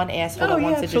find that one asshole that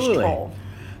wants to just troll.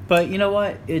 But you know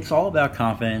what? It's all about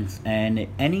confidence. And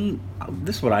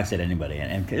this is what I say to anybody,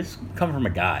 and it's coming from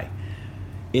a guy.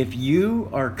 If you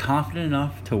are confident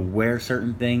enough to wear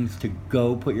certain things, to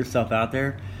go put yourself out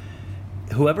there,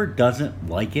 whoever doesn't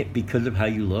like it because of how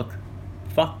you look,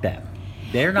 fuck them.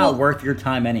 They're not worth your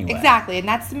time anyway. Exactly, and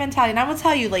that's the mentality. And I will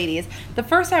tell you, ladies, the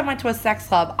first time I went to a sex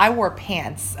club, I wore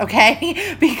pants,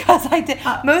 okay? Because I did.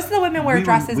 Most of the women wear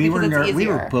dresses because it's easier. We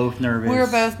were both nervous.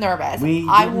 We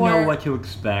didn't know what to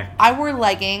expect. I wore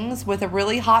leggings with a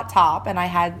really hot top, and I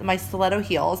had my stiletto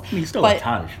heels. You still looked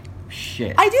hot as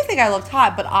shit. I do think I looked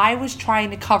hot, but I was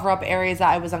trying to cover up areas that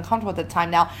I was uncomfortable at the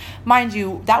time. Now, mind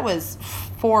you, that was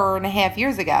 4.5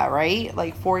 years ago, right?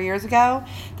 Like 4 years ago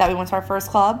that we went to our first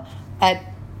club. And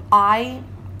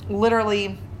we went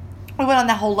on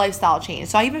that whole lifestyle change.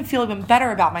 So I even feel even better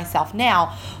about myself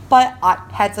now. But I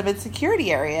had some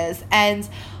insecurity areas. And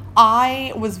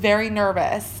I was very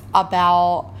nervous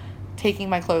about taking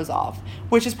my clothes off,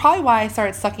 which is probably why I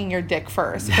started sucking your dick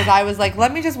first, because I was like,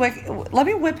 let me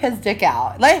whip his dick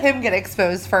out, let him get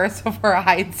exposed first before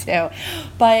I do.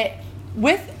 But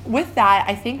with that,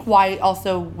 I think why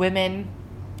also women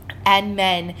and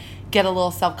men get a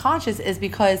little self-conscious is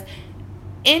because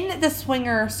in the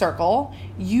swinger circle,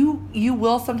 you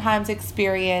will sometimes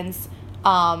experience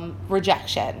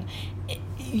rejection.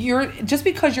 Just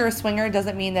because you're a swinger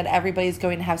doesn't mean that everybody's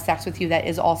going to have sex with you that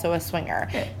is also a swinger.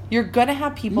 You're going to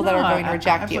have people that are going to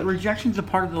reject you. Rejection's a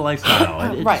part of the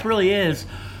lifestyle. It just really is.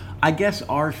 I guess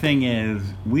our thing is,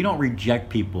 we don't reject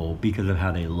people because of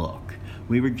how they look.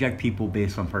 We reject people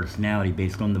based on personality,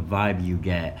 based on the vibe you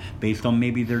get, based on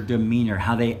maybe their demeanor,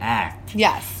 how they act.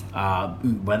 Yes.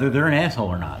 Whether they're an asshole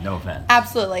or not, no offense.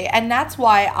 Absolutely. And that's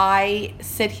why I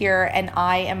sit here and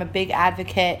I am a big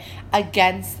advocate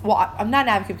against, well, I'm not an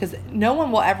advocate because no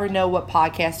one will ever know what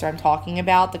podcaster I'm talking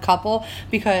about, the couple,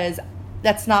 because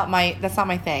that's not my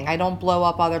thing. I don't blow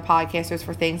up other podcasters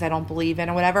for things I don't believe in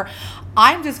or whatever.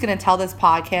 I'm just going to tell this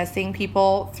podcasting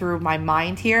people through my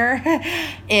mind here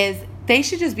is they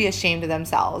should just be ashamed of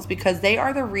themselves, because they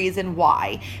are the reason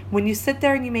why when you sit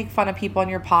there and you make fun of people on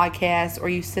your podcast, or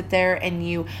you sit there and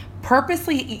you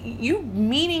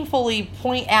meaningfully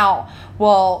point out,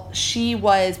 well, she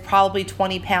was probably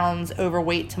 20 pounds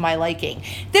overweight to my liking.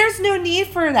 There's no need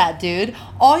for that, dude.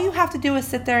 All you have to do is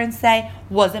sit there and say,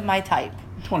 wasn't my type.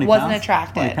 20 wasn't pounds,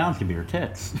 attracted. 20 pounds could be her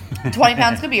tits. 20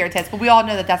 pounds could be her tits, but we all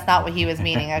know that that's not what he was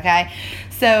meaning, okay?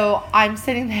 So I'm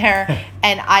sitting there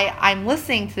and I'm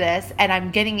listening to this and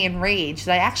I'm getting enraged.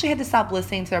 I actually had to stop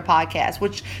listening to their podcast,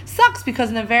 which sucks because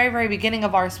in the very, very beginning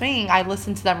of our swinging, I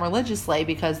listened to them religiously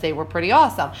because they were pretty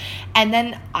awesome. And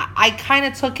then I kind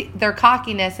of took their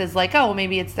cockiness as like, oh, well,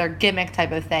 maybe it's their gimmick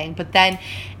type of thing. But then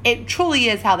it truly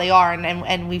is how they are.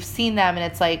 And we've seen them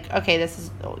and it's like, okay, this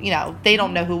is, they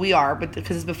don't know who we are, but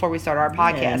because it's before we start our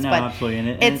podcast. Yeah, no, but absolutely.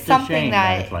 And it's something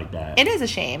that it's like that. It is a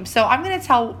shame. So I'm going to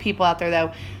tell people out there, though,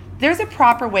 there's a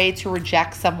proper way to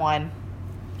reject someone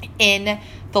in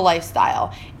the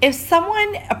lifestyle. If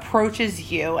someone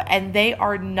approaches you and they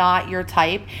are not your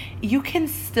type, you can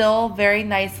still very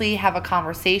nicely have a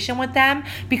conversation with them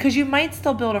because you might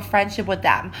still build a friendship with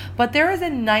them. But there is a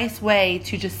nice way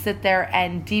to just sit there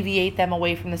and deviate them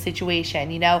away from the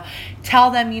situation.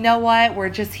 Tell them, you know what, we're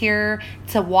just here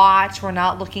to watch. We're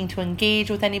not looking to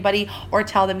engage with anybody. Or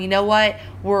tell them, you know what,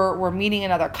 we're meeting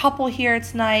another couple here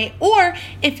tonight. Or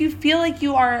if you feel like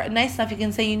you are nice enough, you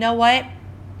can say, you know what,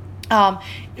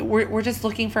 we're just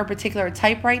looking for a particular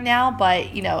type right now, but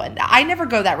and I never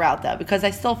go that route though, because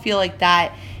I still feel like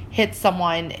that hits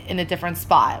someone in a different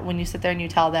spot when you sit there and you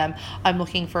tell them, I'm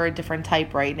looking for a different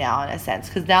type right now, in a sense,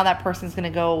 because now that person's going to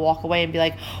go walk away and be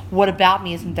like, what about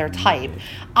me isn't their type?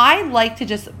 I like to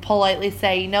just politely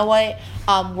say, you know what,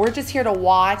 we're just here to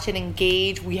watch and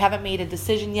engage. We haven't made a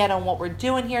decision yet on what we're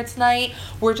doing here tonight.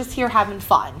 We're just here having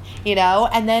fun,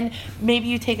 and then maybe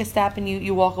you take a step and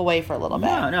you walk away for a little bit.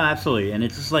 No, absolutely. And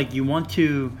it's just like you want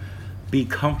to be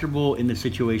comfortable in the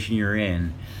situation you're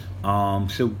in.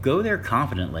 So go there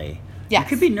confidently. Yes. You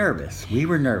could be nervous. We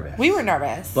were nervous. We were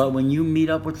nervous. But when you meet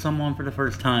up with someone for the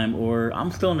first time, or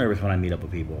I'm still nervous when I meet up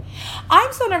with people.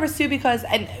 I'm so nervous too because,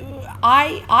 and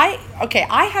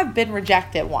I have been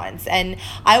rejected once, and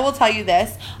I will tell you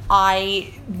this: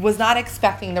 I was not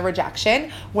expecting the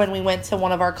rejection when we went to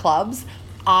one of our clubs.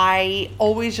 I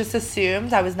always just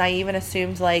assumed, I was naive and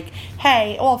assumed like,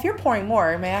 hey, well, if you're pouring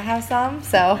more, may I have some?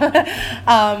 So,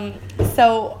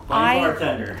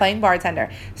 playing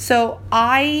bartender. So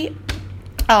I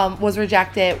was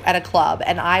rejected at a club,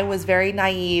 and I was very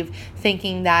naive,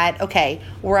 thinking that, okay,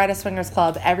 we're at a swingers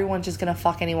club, everyone's just gonna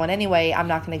fuck anyone anyway, I'm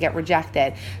not gonna get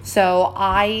rejected. So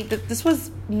this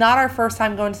was not our first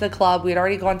time going to the club. We had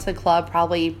already gone to the club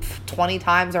probably 20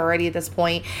 times already at this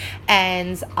point,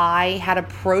 and I had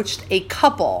approached a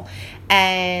couple,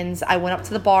 and I went up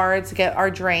to the bar to get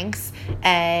our drinks,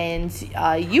 and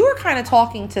you were kind of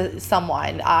talking to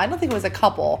someone. I don't think it was a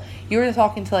couple. You were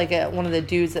talking to like one of the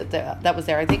dudes that was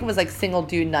there. I think it was like single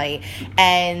dude night,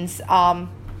 and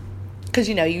because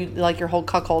you like your whole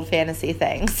cuckold fantasy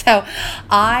thing. So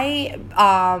I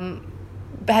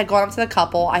had gone up to the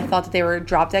couple. I thought that they were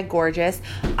drop dead gorgeous.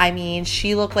 I mean,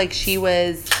 she looked like she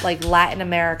was like Latin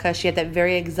America. She had that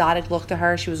very exotic look to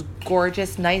her. She was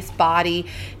gorgeous, nice body,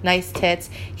 nice tits.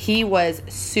 He was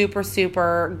super,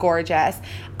 super gorgeous.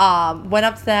 Went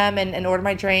up to them and ordered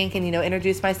my drink and,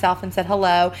 introduced myself and said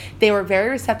hello. They were very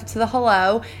receptive to the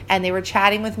hello, and they were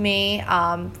chatting with me.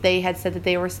 They had said that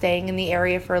they were staying in the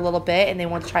area for a little bit and they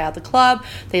wanted to try out the club.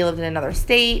 They lived in another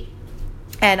state.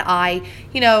 And I,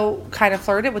 kind of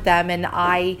flirted with them, and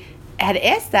I had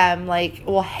asked them, like,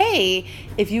 well, hey,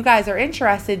 if you guys are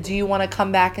interested, do you want to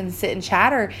come back and sit and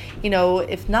chat? Or,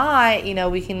 if not,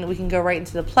 we can go right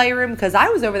into the playroom, because I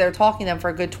was over there talking to them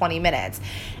for a good 20 minutes.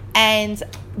 And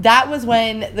that was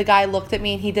when the guy looked at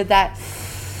me and he did that,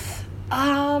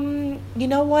 you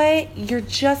know what? You're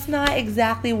just not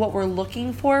exactly what we're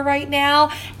looking for right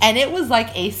now. And it was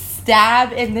like a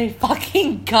stab in the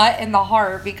fucking gut and the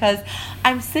heart, because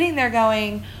I'm sitting there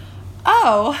going,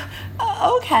 oh,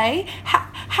 okay.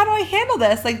 How do I handle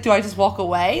this? Like, do I just walk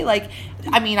away? Like,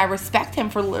 I mean, I respect him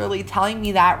for literally telling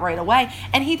me that right away.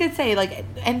 And he did say, like,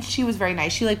 and she was very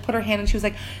nice. She, like, put her hand and she was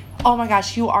like, oh my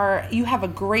gosh, you have a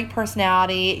great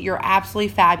personality. You're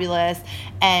absolutely fabulous.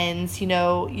 And,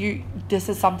 this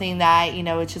is something that,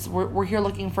 it's just, we're here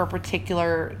looking for a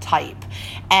particular type.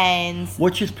 And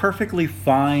which is perfectly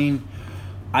fine.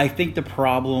 I think the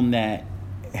problem that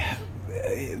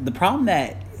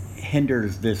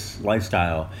hinders this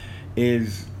lifestyle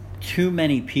is too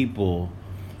many people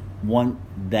want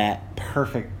that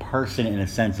perfect person in a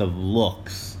sense of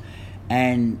looks,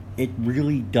 and it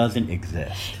really doesn't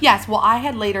exist. Yes, well, I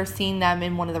had later seen them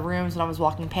in one of the rooms when I was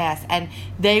walking past, and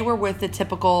they were with the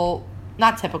typical,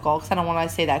 not typical, because I don't want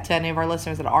to say that to any of our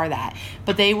listeners that are that,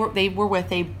 but they were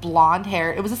with a blonde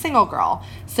hair. It was a single girl,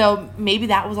 so maybe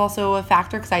that was also a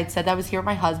factor, because I had said that I was here with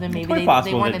my husband. Maybe they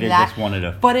weren't into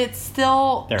that. But it's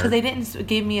still, because they didn't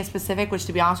give me a specific, which,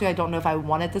 to be honest with you, I don't know if I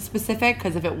wanted the specific,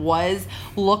 because if it was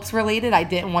looks related, I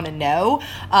didn't want to know.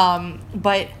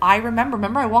 But I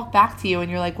remember I walked back to you and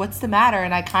you're like, what's the matter?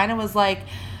 And I kind of was like,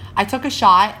 I took a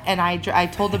shot, and I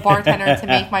told the bartender to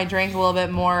make my drink a little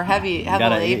bit more heavily.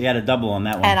 You got a double on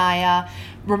that one. And I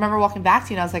remember walking back to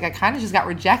you, and I was like, I kind of just got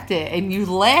rejected. And you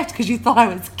laughed because you thought I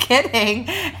was kidding.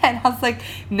 And I was like,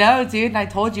 no, dude. And I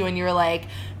told you, and you were like,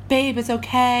 babe, it's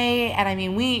okay. And I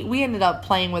mean, we ended up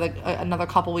playing with another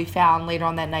couple we found later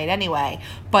on that night anyway.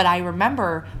 But I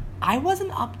remember I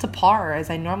wasn't up to par as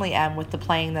I normally am with the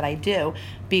playing that I do,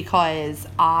 because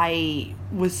I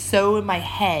was so in my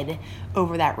head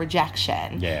over that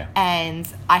rejection. Yeah. And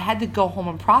I had to go home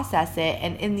and process it.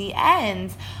 And in the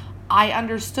end, I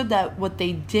understood that what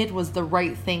they did was the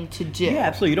right thing to do. Yeah,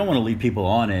 absolutely. You don't want to lead people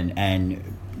on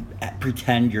and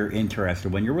pretend you're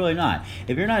interested when you're really not.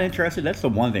 If you're not interested, that's the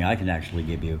one thing I can actually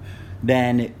give you.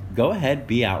 Then go ahead,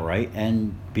 be outright,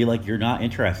 and be like you're not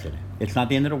interested. It's not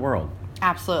the end of the world.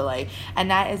 Absolutely.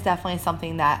 And that is definitely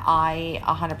something that I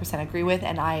 100% agree with.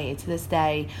 And I, to this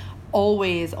day,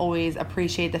 always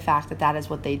appreciate the fact that is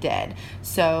what they did.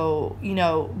 So,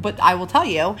 but I will tell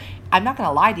you, I'm not going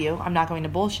to lie to you. I'm not going to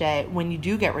bullshit. When you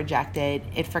do get rejected,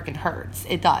 it freaking hurts.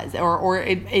 It does. Or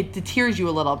it deters you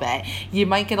a little bit. You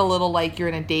might get a little like you're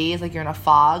in a daze, like you're in a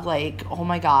fog, like, oh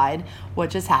my God,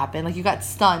 what just happened? Like you got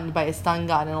stunned by a stun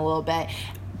gun in a little bit.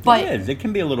 But it is. It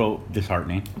can be a little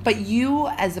disheartening. But you,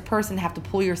 as a person, have to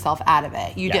pull yourself out of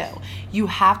it. You do. You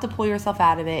have to pull yourself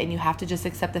out of it, and you have to just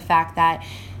accept the fact that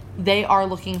they are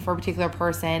looking for a particular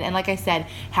person. And like I said,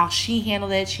 how she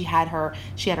handled it, she had her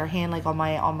hand like on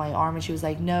my arm, and she was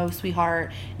like, "No,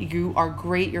 sweetheart, you are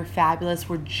great, you're fabulous,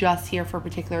 we're just here for a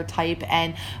particular type."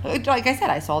 And like I said,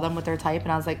 I saw them with their type,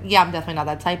 and I was like, "Yeah, I'm definitely not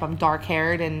that type. I'm dark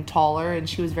haired and taller," and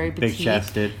she was very petite. Big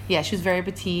chested. Yeah, she was very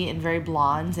petite and very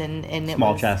blonde, and it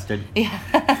Small was, chested. Yeah.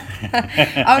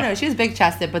 Oh no, she was big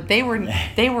chested, but they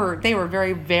were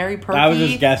very, very perky. I was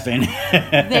just guessing.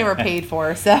 They were paid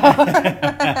for, so. But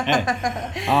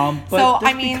So,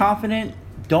 just be confident.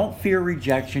 Don't fear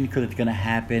rejection, because it's going to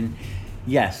happen.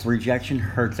 Yes, rejection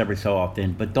hurts every so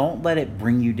often, but don't let it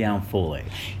bring you down fully.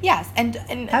 Yes, and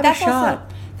Have that's a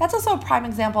shot. that's also a prime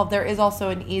example of there is also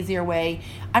an easier way.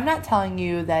 I'm not telling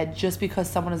you that just because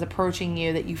someone is approaching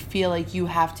you that you feel like you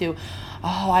have to,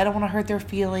 oh, I don't want to hurt their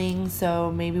feelings,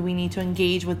 so maybe we need to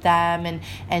engage with them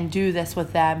and do this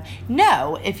with them.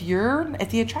 No, if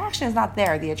the attraction is not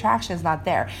there, the attraction is not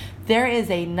there. There is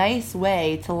a nice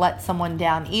way to let someone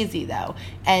down easy, though,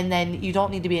 and then you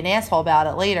don't need to be an asshole about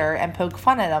it later and poke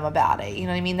fun at them about it. You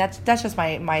know what I mean? That's just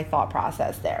my thought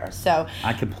process there. So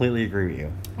I completely agree with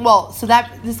you. well, so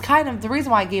this kind of the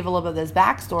reason why I gave a little bit of this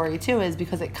backstory too is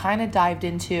because it kind of dived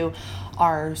into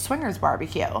our swingers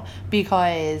barbecue,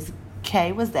 because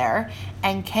Kay was there,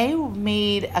 and Kay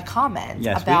made a comment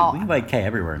about... we invite Kay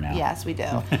everywhere now. Yes, we do.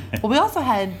 Well, we also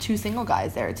had 2 single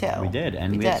guys there, too. We did,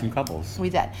 and we had some couples. We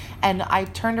did. And I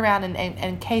turned around,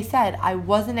 and Kay said, I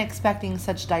wasn't expecting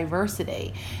such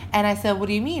diversity. And I said, what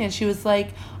do you mean? And she was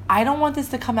like, I don't want this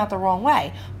to come out the wrong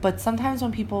way, but sometimes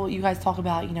when you guys talk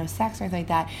about, sex or anything like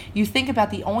that, you think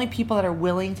about the only people that are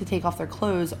willing to take off their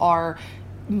clothes are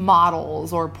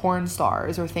models or porn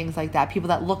stars or things like that, people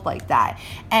that look like that.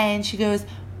 And she goes,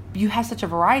 you have such a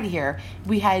variety here.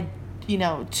 We had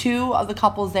 2 of the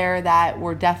couples there that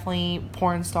were definitely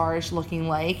porn stars looking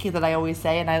like, that I always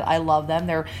say, and I love them.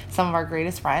 They're some of our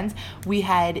greatest friends. We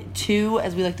had 2,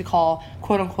 as we like to call,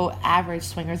 quote unquote, average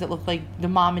swingers that look like the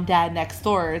mom and dad next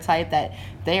door type, that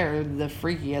they're the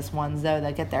freakiest ones though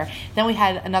that get there. Then we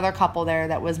had another couple there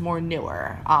that was more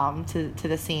newer to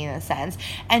the scene in a sense.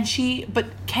 But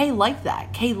Kay liked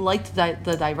that. Kay liked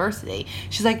the diversity.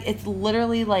 She's like, it's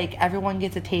literally like everyone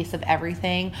gets a taste of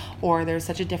everything, or there's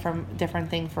such a different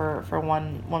thing for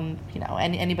one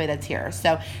anybody that's here.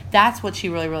 So that's what she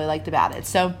really, really liked about it.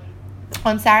 So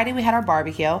on Saturday we had our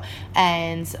barbecue,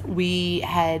 and we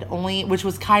had which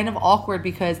was kind of awkward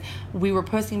because we were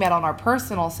posting that on our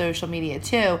personal social media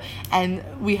too, and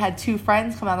we had 2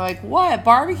 friends come out. They're like, "What,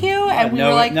 barbecue?" And we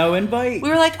were like, "No invite." We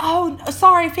were like, "Oh,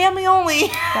 sorry, family only."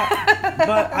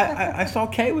 But I saw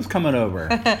Kay was coming over.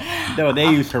 Though they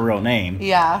used her real name.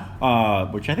 Yeah.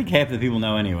 Which I think half the people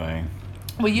know anyway.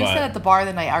 Well, you said at the bar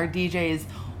the night our DJ's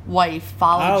wife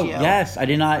followed you. Oh, yes.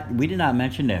 We did not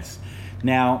mention this.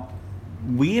 Now,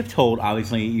 we have told,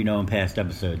 obviously, in past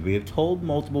episodes, we have told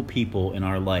multiple people in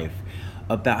our life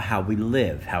about how we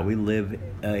live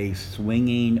a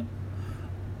swinging,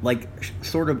 like,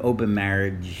 sort of open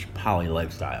marriage, poly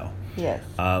lifestyle. Yes.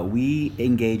 We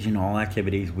engage in all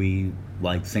activities. We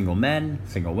like single men,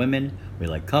 single women. We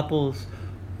like couples.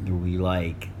 We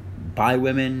like bi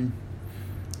women.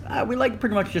 We like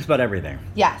pretty much just about everything.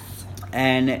 Yes.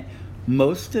 And I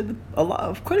would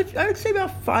say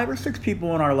about 5 or 6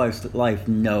 people in our life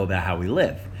know about how we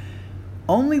live.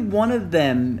 Only one of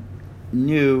them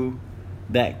knew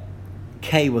that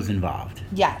Kay was involved.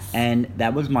 Yes. And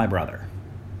that was my brother.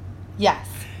 Yes.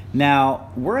 Now,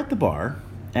 we're at the bar,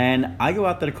 and I go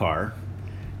out to the car,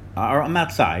 or I'm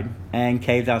outside, and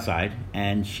Kay's outside,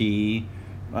 and she,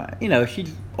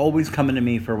 she's always coming to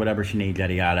me for whatever she needs,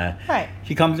 yada yada. Right.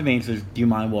 She comes to me and says, "Do you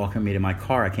mind walking me to my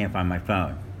car? I can't find my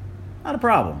phone." Not a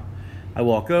problem. I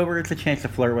walk over. It's a chance to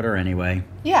flirt with her anyway.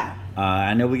 Yeah.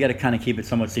 I know we got to kind of keep it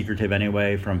somewhat secretive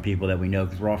anyway from people that we know,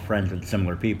 because we're all friends with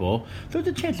similar people. So it's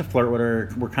a chance to flirt with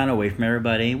her. We're kind of away from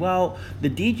everybody. Well,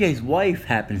 the DJ's wife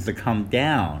happens to come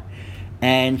down,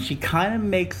 and she kind of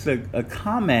makes a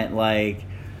comment like,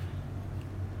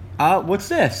 what's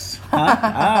this? Huh?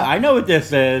 I know what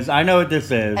this is. And the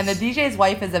DJ's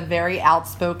wife is a very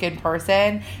outspoken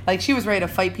person. Like, she was ready to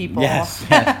fight people. Yes.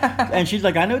 And she's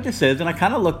like, "I know what this is." And I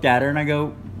kind of looked at her and I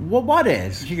go, "Well, what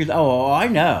is?" She goes, "Oh, I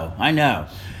know.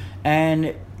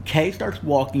 And Kay starts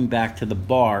walking back to the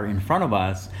bar in front of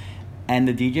us. And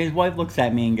the DJ's wife looks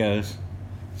at me and goes,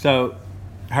 "So,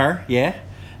 her? Yeah?"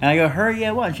 And I go, "Her?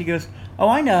 Yeah, what?" And she goes, "Oh,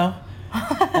 I know."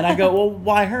 And I go, "Well,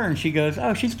 why her?" And she goes,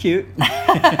 "Oh, she's cute."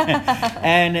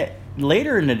 And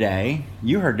later in the day,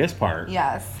 you heard this part.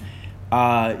 Yes.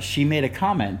 She made a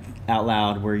comment out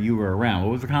loud where you were around.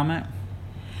 What was the comment?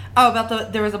 Oh,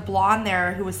 there was a blonde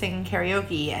there who was singing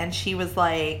karaoke, and she was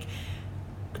like,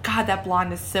 God, that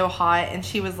blonde is so hot. And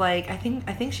she was like, I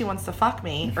think she wants to fuck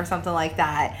me or something like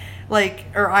that. Like,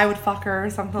 or I would fuck her or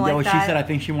something like She that. said, I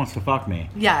think she wants to fuck me.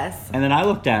 Yes. And then I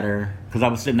looked at her, because I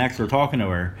was sitting next to her talking to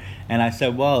her, and I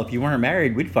said, well, if you weren't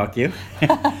married, we'd fuck you.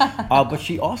 But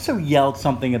she also yelled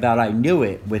something about I knew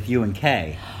it with you and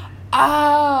Kay.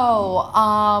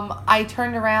 I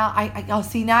turned around. Oh,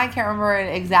 see, now I can't remember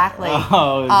it exactly.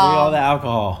 Oh, it was all the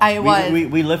alcohol.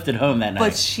 We lifted home that night.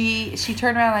 But she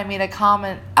turned around and I made a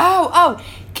comment.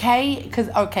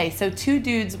 Kay, so two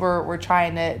dudes were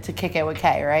trying to kick it with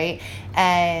Kay, right?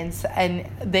 And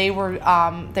they were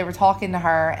talking to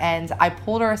her, and I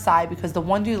pulled her aside because the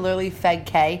one dude literally fed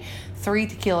Kay 3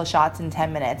 tequila shots in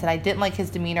 10 minutes, and I didn't like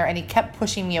his demeanor, and he kept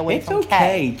pushing me away from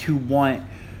Kay. It's okay to want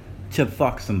to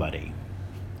fuck somebody.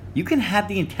 You can have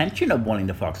the intention of wanting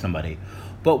to fuck somebody,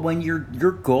 but when your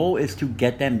goal is to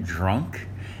get them drunk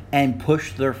and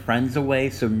push their friends away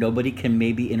so nobody can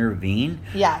maybe intervene,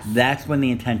 yes, that's when the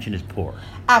intention is poor.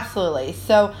 Absolutely.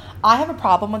 So I have a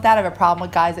problem with that. I have a problem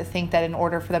with guys that think that in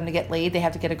order for them to get laid, they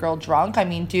have to get a girl drunk. I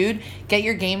mean, dude, get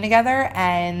your game together.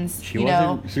 And she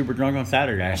wasn't super drunk on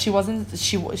Saturday. She wasn't.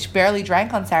 She barely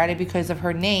drank on Saturday because of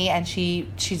her knee, and she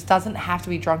doesn't have to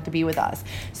be drunk to be with us.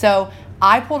 So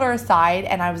I pulled her aside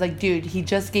and I was like, dude, he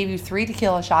just gave you 3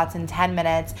 tequila shots in 10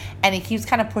 minutes and he keeps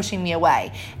kind of pushing me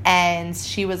away. And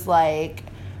she was like,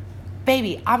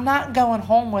 baby, I'm not going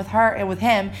home with her and with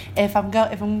him. If I'm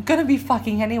gonna be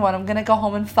fucking anyone, I'm gonna go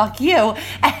home and fuck you.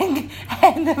 And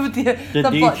the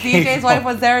DJ's wife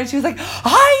was there, and she was like,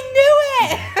 I knew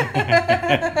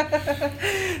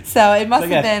it. So it must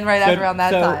have been around that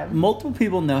time. Multiple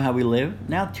people know how we live.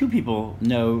 Now 2 people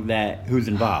know that who's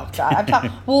involved.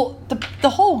 Well, the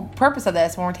whole purpose of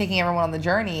this, when we're taking everyone on the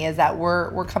journey, is that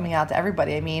we're coming out to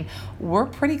everybody. I mean, we're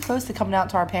pretty close to coming out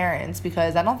to our parents,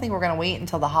 because I don't think we're gonna wait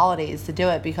until the holidays to do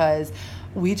it, because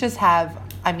we just have,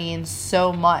 I mean,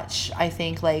 so much, I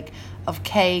think, like, of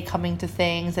Kay coming to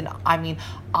things. And I mean,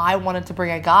 I wanted to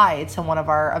bring a guy to one of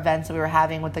our events that we were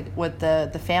having with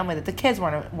the family that the kids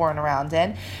weren't around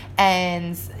in,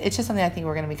 and it's just something I think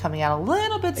we're going to be coming out a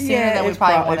little bit sooner than we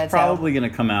probably wanted to. It's probably going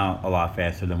to come out a lot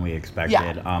faster than we expected.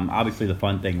 Yeah. Obviously the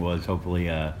fun thing was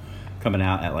hopefully coming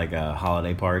out at like a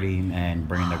holiday party and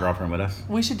bringing the girlfriend with us.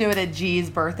 We should do it at G's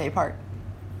birthday party.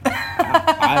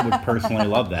 I would personally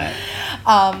love that.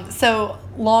 So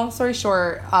long story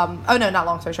short, not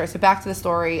long story short. So back to the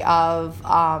story of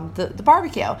the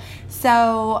barbecue.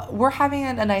 So we're having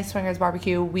a nice swingers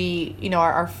barbecue. We,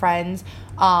 our friends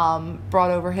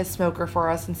brought over his smoker for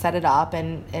us and set it up,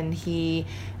 and he,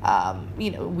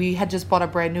 we had just bought a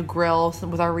brand new grill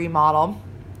with our remodel.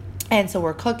 And so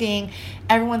we're cooking,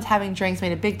 everyone's having drinks,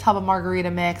 made a big tub of margarita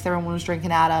mix, everyone was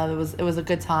drinking out of, it was a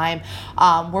good time.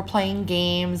 We're playing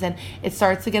games, and it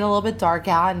starts to get a little bit dark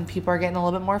out, and people are getting a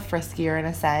little bit more friskier in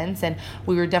a sense, and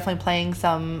we were definitely playing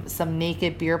some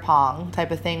naked beer pong type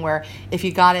of thing, where if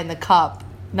you got it in the cup,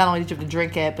 not only did you have to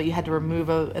drink it, but you had to remove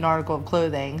an article of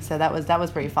clothing. So that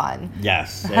was pretty fun.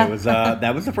 Yes, it was.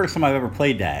 That was the first time I've ever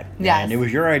played that. Yes, and it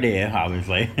was your idea,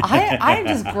 obviously. I am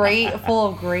just full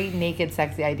of great naked,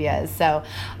 sexy ideas. So,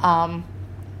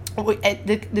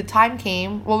 the time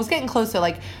came. Well, it was getting close to,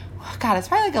 like, God, it's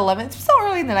probably like 11. It's so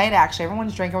early in the night, actually.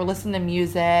 Everyone's drinking. We're listening to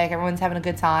music. Everyone's having a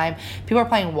good time. People are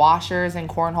playing washers and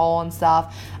cornhole and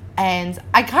stuff. And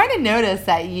I kind of noticed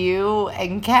that you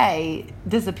and Kay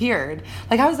disappeared.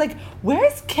 Like, I was like,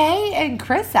 where's Kay and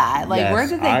Chris at? Like, yes, where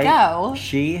did they go?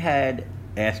 She had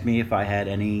asked me if I had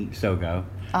any Sogo.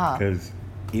 Because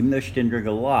even though she didn't drink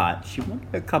a lot, she wanted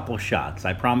a couple shots.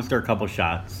 I promised her a couple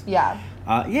shots. Yeah.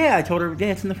 I told her,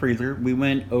 it's in the freezer. We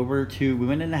went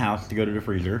in the house to go to the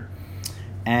freezer.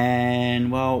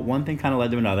 And, well, one thing kind of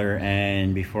led to another.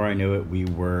 And before I knew it, we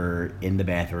were in the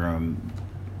bathroom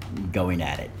going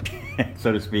at it,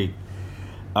 so to speak.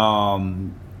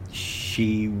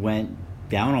 She went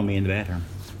down on me in the bathroom.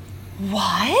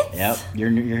 What? Yep.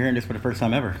 You're hearing this for the first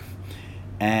time ever.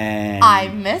 And I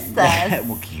missed this.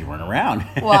 Well, you weren't around.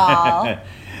 Wow.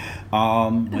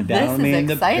 Went down on me in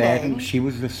the exciting. bathroom. She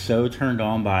was just so turned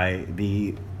on by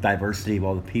the diversity of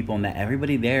all the people, and that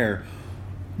everybody there,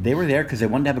 they were there because they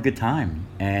wanted to have a good time.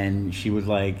 And she was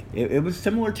like, it was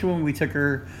similar to when we took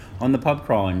her on the pub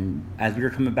crawl, and as we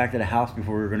were coming back to the house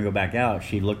before we were going to go back out,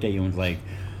 she looked at you and was like,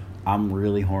 I'm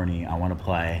really horny, I want to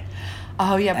play.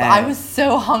 Oh, yeah, but I was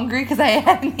so hungry because I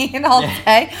hadn't eaten all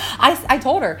day. I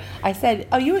told her, I said,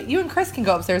 oh, you and Chris can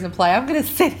go upstairs and play. I'm going to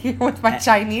sit here with my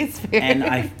Chinese food. And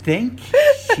I think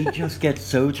she just gets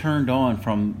so turned on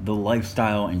from the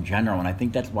lifestyle in general, and I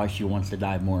think that's why she wants to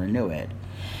dive more into it.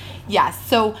 Yes,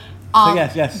 so So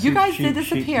yes, you guys did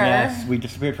disappear. Yes, we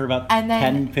disappeared for about And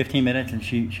then- 10, 15 minutes, and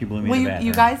she blew me Well, in the bathroom.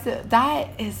 you guys, that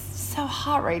is so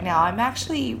hot right now. I'm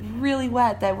actually really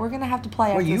wet that we're gonna have to play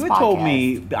after Well, you this had podcast. told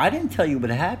me, I didn't tell you what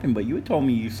happened, but you had told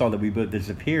me you saw that we both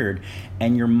disappeared,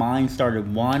 and your mind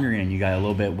started wandering, and you got a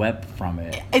little bit wet from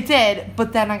it. It did,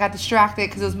 but then I got distracted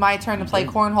because it was my turn to play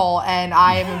cornhole, and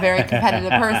I am a very competitive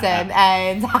person,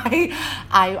 and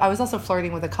I was also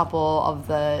flirting with a couple of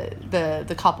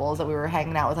the couples that we were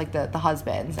hanging out with, like the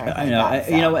husbands. And I know, like that,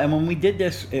 so. you know, and when we did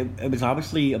this, it was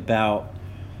obviously about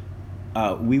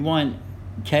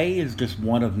Kay is just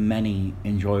one of many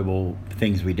enjoyable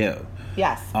things we do.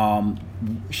 Yes.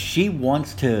 She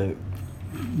wants to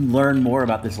learn more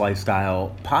about this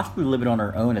lifestyle, possibly live it on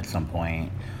her own at some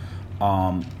point.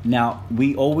 Now,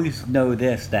 we always know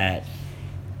this, that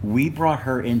we brought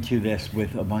her into this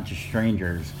with a bunch of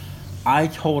strangers. I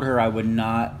told her I would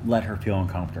not let her feel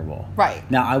uncomfortable. Right.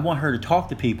 Now, I want her to talk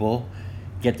to people,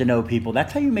 get to know people.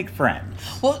 That's how you make friends.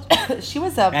 Well, she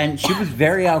was And she was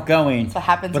very outgoing. That's what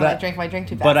happens but when I drink my drink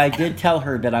too fast. But I did tell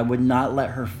her that I would not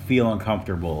let her feel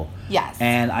uncomfortable. Yes.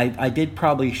 And I did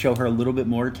probably show her a little bit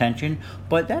more attention,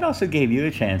 but that also gave you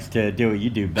a chance to do what you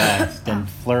do best and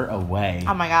flirt away.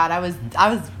 Oh my God, I was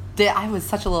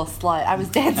such a little slut. I was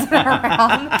dancing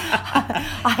around.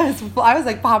 I was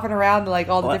like popping around to like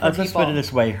all the different Let's people. put it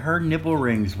this way: her nipple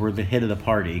rings were the hit of the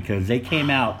party because they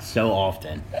came out so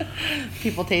often.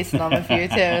 People tasted them a few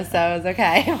too, so it was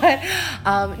okay.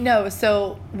 But no,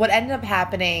 so what ended up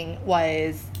happening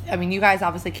was, I mean, you guys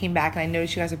obviously came back, and I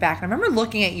noticed you guys are back. And I remember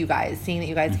looking at you guys, seeing that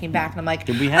you guys came back, and I'm like,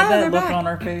 Did we have that they're look back. on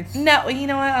our face? No, you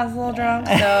know what? I was a little drunk,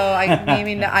 so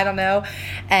I don't know.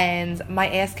 And my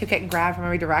ass kept getting grabbed from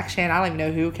every direction. I don't even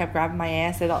know who kept grabbing my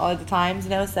ass at all the times, you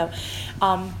know. So,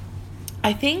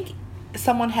 I think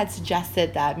someone had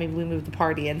suggested that maybe we move the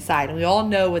party inside, and we all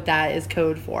know what that is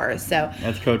code for. So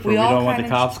That's code for we we all don't want the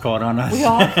kinda- cops caught on us. we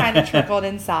all kind of trickled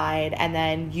inside, and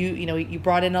then you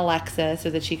brought in Alexa so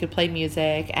that she could play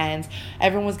music, and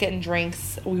everyone was getting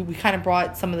drinks. We kind of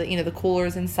brought some of the the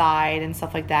coolers inside and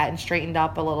stuff like that, and straightened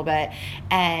up a little bit,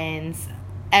 and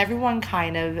everyone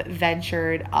kind of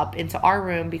ventured up into our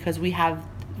room because we have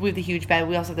the huge bed.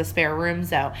 We also have the spare room,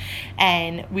 though,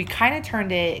 and we kind of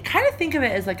think of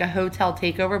it as like a hotel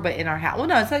takeover, but in our house. Well,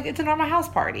 no, it's a normal house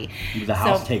party. It was a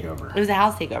house takeover. It was a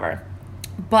house takeover.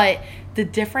 But the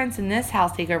difference in this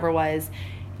house takeover was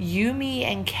you, me,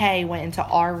 and Kay went into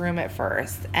our room at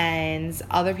first, and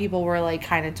other people were like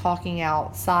kind of talking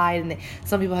outside, and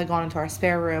some people had gone into our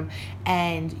spare room,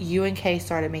 and you and Kay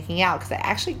started making out because I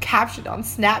actually captured on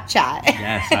Snapchat.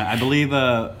 Yes, I believe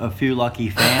a few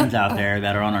lucky fans out there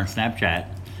that are on our Snapchat.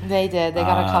 They did. They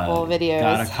got a couple of videos.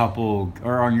 Got a couple,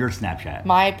 or on your Snapchat.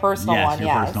 My personal yes, one, your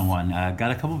yes. personal one.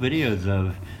 Got a couple videos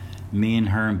of me and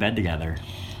her in bed together.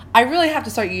 I really have to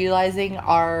start utilizing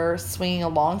our swinging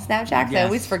along Snapchat 'cause I Yes.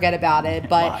 always forget about it.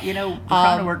 But Well, we're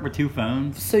trying to work with two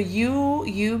phones. so you,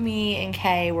 me, and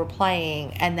Kay were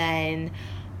playing, and then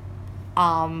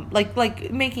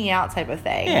like making out type of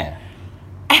thing. Yeah.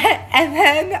 And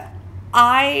then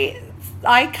I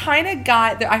kind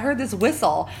of I heard this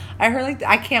whistle. I heard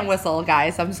I can't whistle,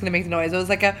 guys, so I'm just gonna make the noise. It was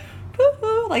like a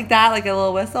poo-poo, like that, like a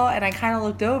little whistle, and I kind of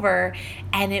looked over,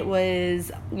 and it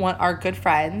was our good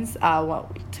friends,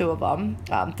 two of them,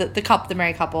 the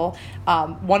married couple,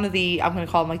 one of the, I'm gonna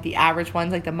call them like the average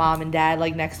ones, like the mom and dad,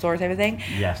 like next door type of thing.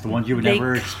 Yes, the ones you would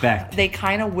never expect. They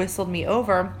kind of whistled me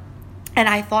over, and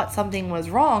I thought something was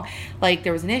wrong, like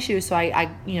there was an issue. So I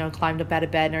climbed up out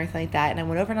of bed and everything like that, and I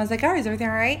went over and I was like, "Oh, is everything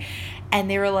all right?" And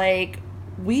they were like,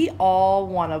 "We all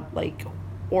want to like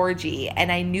orgy,"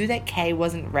 and I knew that Kay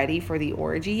wasn't ready for the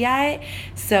orgy yet,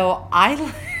 so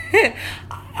I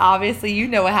obviously you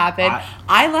know what happened.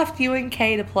 I left you and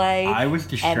Kay to play. I was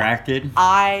distracted.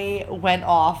 I went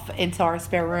off into our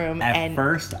spare room. At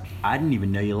first, I didn't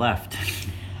even know you left.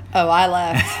 Oh, I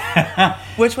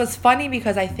left. Which was funny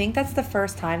because I think that's the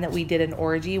first time that we did an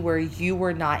orgy where you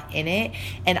were not in it,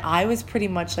 and I was pretty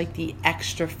much like the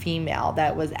extra female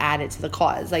that was added to the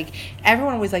cause. Like,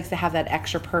 everyone always likes to have that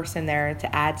extra person there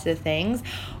to add to things,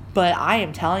 but I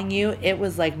am telling you, it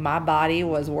was like my body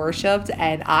was worshipped,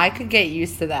 and I could get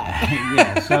used to that.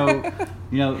 Yeah, so,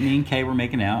 me and Kay were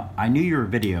making out. I knew you were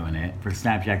videoing it for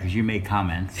Snapchat because you made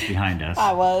comments behind us.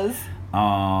 I was.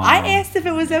 I asked if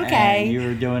it was okay. And you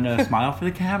were doing a smile for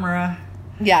the camera.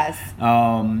 Yes.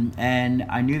 And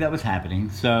I knew that was happening.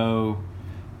 So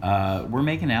we're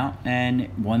making out, and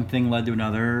one thing led to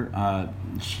another.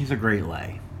 She's a great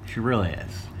lay. She really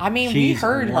is. I mean, She's we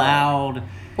heard loud. her.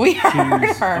 We heard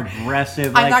She's her.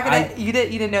 aggressive. I'm not gonna. You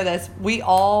didn't know this. We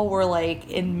all were like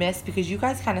in mist because you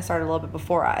guys kind of started a little bit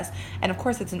before us, and of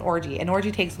course it's an orgy. An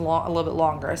orgy takes a little bit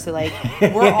longer. So like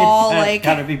we're all like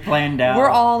gotta be planned out. We're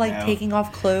all like taking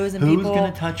off clothes and who's people.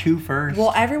 gonna touch who first?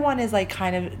 Well, everyone is like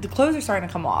kind of the clothes are starting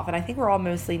to come off, and I think we're all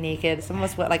mostly naked. Some of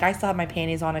us like I still have my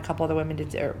panties on. A couple of the women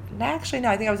did. Actually, no,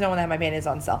 I think I was the only one that had my panties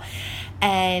on still.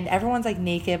 And everyone's like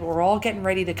naked, but we're all getting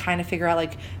ready to kind of figure out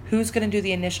like who's going to do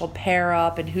the initial pair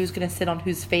up and who's going to sit on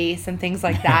whose face and things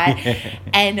like that.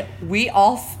 And we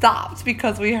all stopped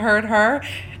because we heard her.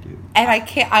 And I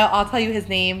can't, I'll tell you his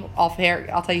name off air.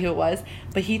 I'll tell you who it was.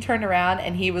 But he turned around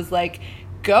and he was like,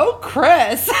 "Go,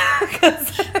 Chris."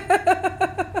 Because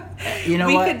you know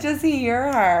we what? could just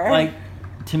hear her. Like,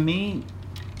 to me,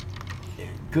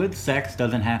 good sex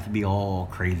doesn't have to be all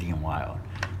crazy and wild.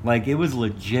 Like, it was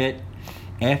legit.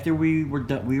 After we were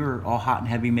done, we were all hot and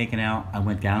heavy making out. I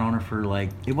went down on her for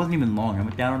like, it wasn't even long. I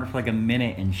went down on her for like a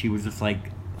minute and she was just like,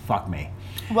 "Fuck me."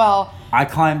 Well, I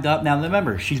climbed up. Now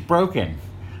remember, she's broken.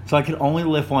 So I could only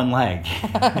lift one leg.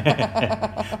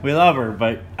 We love her,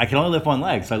 but I can only lift one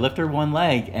leg. So I lift her one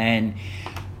leg and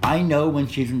I know when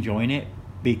she's enjoying it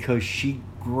because she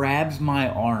grabs my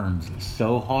arms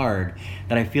so hard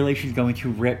that I feel like she's going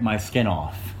to rip my skin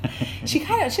off. she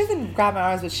doesn't grab my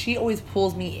arms, but she always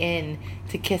pulls me in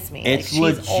to kiss me. It's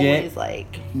like, she's legit. Always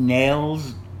like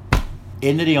Nails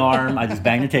into the arm. I just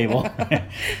bang the table.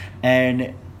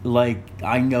 And like,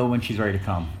 I know when she's ready to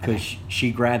come because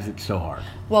she grabs it so hard.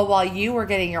 Well, while you were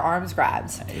getting your arms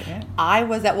grabbed, I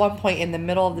was at one point in the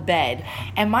middle of the bed.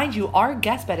 And mind you, our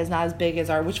guest bed is not as big as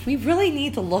which we really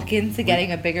need to look into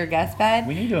getting a bigger guest bed.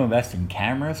 We need to invest in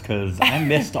cameras because I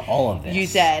missed all of this. You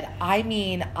did. I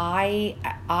mean, I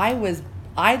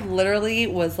literally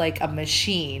was like a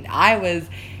machine.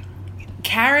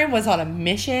 Karen was on a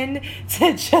mission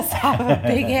to just have a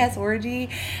big ass orgy,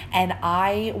 and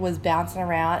I was bouncing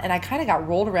around and I kind of got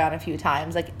rolled around a few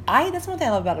times. Like that's one thing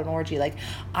I love about an orgy. Like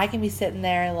I can be sitting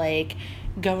there like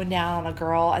going down on a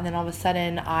girl, and then all of a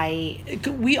sudden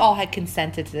we all had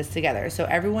consented to this together, so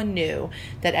everyone knew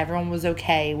that everyone was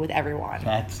okay with everyone.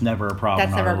 That's never a problem.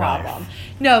 That's never a problem.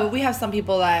 No, but we have some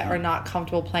people that are not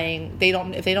comfortable playing.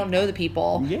 If they don't know the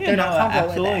people, they're not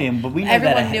comfortable with it. But we know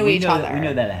everyone that knew each other. We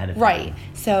know that ahead of time. Right.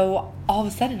 So all of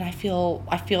a sudden, I feel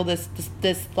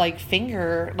this like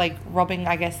finger like rubbing.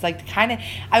 I guess like kind of.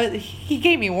 He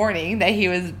gave me warning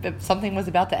that something was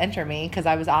about to enter me because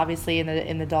I was obviously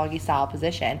in the doggy style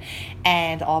position,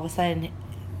 and all of a sudden,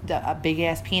 a big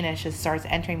ass penis just starts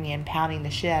entering me and pounding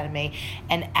the shit out of me.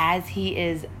 And as he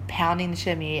is pounding the shit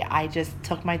out of me, I just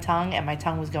took my tongue, and my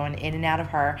tongue was going in and out of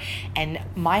her, and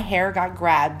my hair got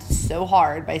grabbed so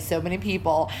hard by so many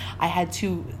people. I had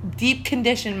to deep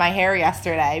condition my hair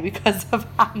yesterday because of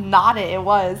how knotted it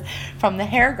was from the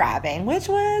hair grabbing, which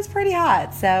was pretty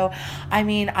hot. So I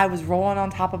mean, I was rolling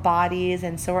on top of bodies,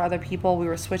 and so were other people. We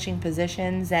were switching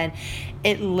positions, and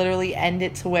it literally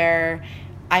ended to where,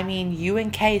 I mean, you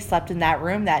and Kay slept in that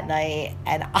room that night,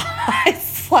 and I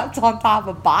slept on top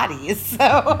of bodies. So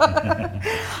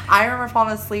I remember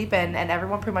falling asleep, and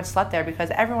everyone pretty much slept there because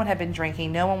everyone had been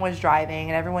drinking. No one was driving,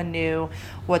 and everyone knew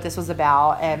what this was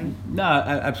about. And no,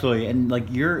 absolutely. And like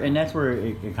and that's where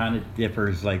it kind of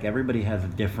differs. Like everybody has a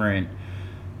different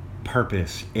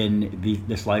purpose in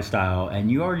this lifestyle,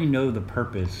 and you already know the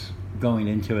purpose going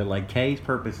into it. Like Kay's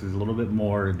purpose is a little bit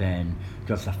more than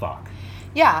just a fuck.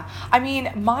 Yeah, I mean,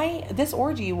 this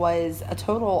orgy was a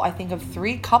total, I think, of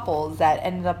 3 couples that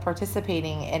ended up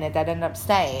participating in it, that ended up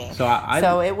staying.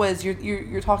 So it was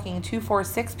you're talking 2, 4,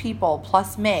 6 people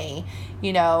plus me,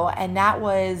 and that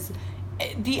was.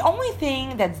 The only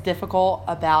thing that's difficult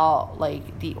about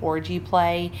like the orgy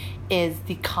play is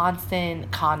the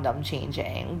constant condom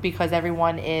changing, because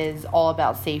everyone is all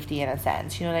about safety in a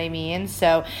sense, you know what I mean?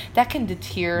 So that can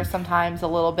deter sometimes a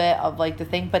little bit of like the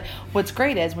thing. But what's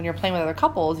great is when you're playing with other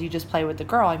couples, you just play with the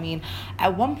girl. I mean,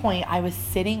 at one point I was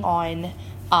sitting on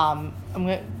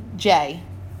Jay.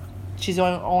 She's the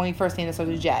only first name that starts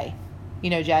with J.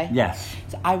 You know Jay? Yes.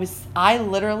 So I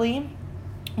literally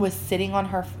was sitting on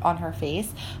her face,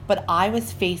 but I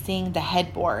was facing the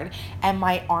headboard, and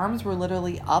my arms were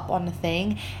literally up on the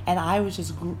thing, and I was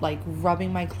just like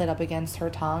rubbing my clit up against her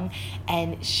tongue,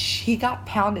 and she got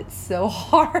pounded so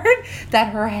hard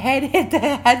that her head hit the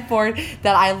headboard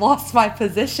that I lost my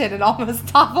position and almost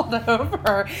toppled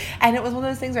over. And it was one of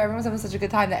those things where everyone was having such a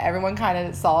good time that everyone kind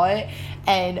of saw it,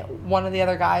 and one of the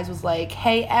other guys was like,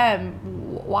 "Hey,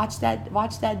 watch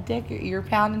that dick, you're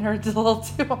pounding her a little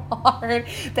too hard."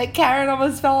 that Karen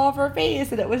almost fell off her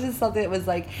face, and it was just something that was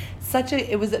like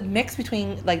it was a mix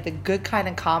between like the good kind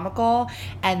of comical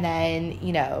and then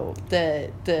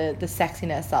the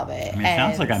sexiness of it. I mean, it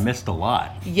sounds like I missed a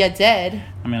lot. You did.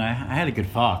 I mean, I had a good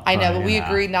fuck. I know, but we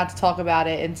agreed not to talk about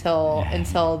it until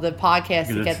the podcast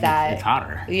to get that. It's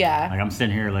hotter. Yeah. Like I'm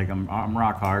sitting here, like I'm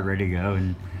rock hard, ready to go,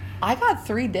 and I got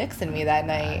 3 dicks in me that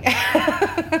night.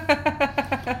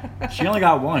 She only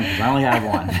got one because I only had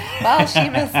one. Well, she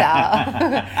missed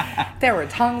out. There were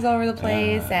tongues all over the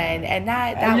place, and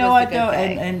that was the good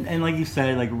thing. And like you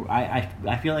said, like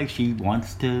I feel like she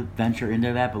wants to venture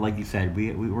into that, but like you said,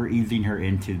 we were easing her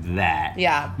into that.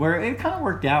 Yeah. Where it kind of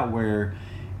worked out where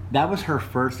that was her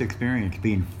first experience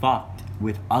being fucked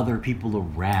with other people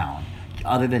around.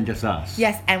 Other than just us.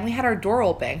 Yes, and we had our door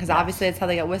open because obviously that's how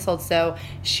they got whistled. So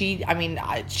she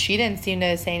didn't seem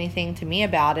to say anything to me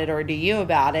about it or to you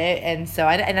about it. And so,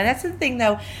 and that's the thing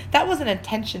though, that was an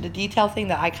attention to detail thing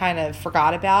that I kind of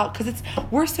forgot about because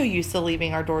we're so used to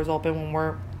leaving our doors open when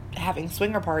we're having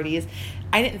swinger parties.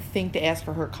 I didn't think to ask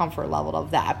for her comfort level of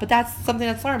that, but that's something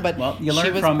that's learned. But well, you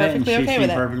learned from it, and she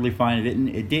seemed perfectly fine.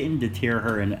 It didn't deter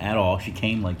her at all. She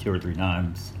came like 2 or 3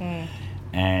 times.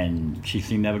 And she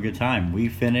seemed to have a good time. We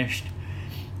finished.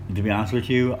 To be honest with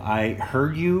you, I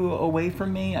heard you away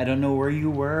from me. I don't know where you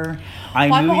were.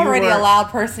 I'm already a loud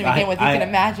person to begin with. You can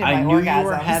imagine my orgasms. I knew you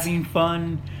were having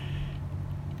fun.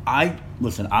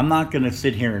 Listen, I'm not going to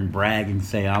sit here and brag and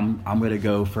say I'm going to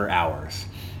go for hours.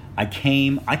 I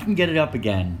can get it up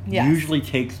again. Yes. Usually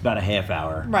takes about a half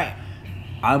hour. Right.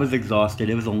 I was exhausted.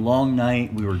 It was a long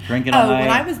night. We were drinking all night. When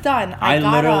I was done, I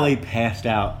literally passed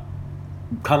out.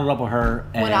 Cuddled up with her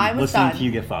and listening to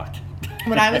you get fucked.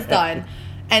 When I was done,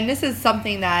 and this is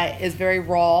something that is very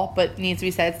raw but needs to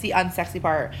be said, it's the unsexy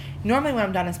part. Normally when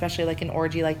I'm done, especially like an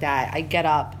orgy like that, I get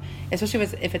up, especially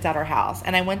if it's at our house,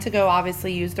 and I went to go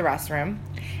obviously use the restroom,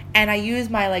 and I use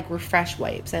my like refresh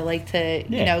wipes. I like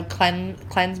to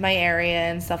cleanse my area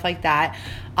and stuff like that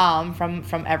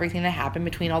from everything that happened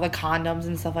between all the condoms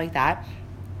and stuff like that.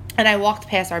 And I walked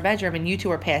past our bedroom, and you two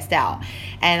were passed out.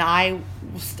 And I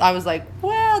was like,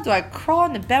 well, do I crawl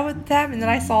into bed with them? And then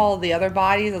I saw the other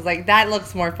bodies. I was like, that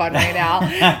looks more fun right now.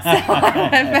 So I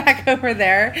went back over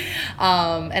there.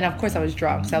 And, of course, I was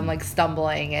drunk. So I'm, like,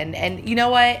 stumbling. And you know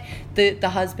what? The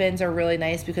husbands are really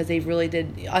nice because they really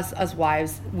did, us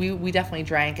wives, we definitely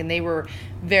drank. And they were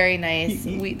very nice.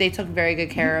 They took very good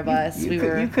care of us.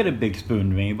 You could have big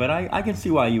spooned me, but I can see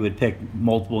why you would pick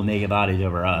multiple naked bodies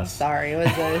over us. I'm sorry. It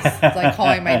was it's like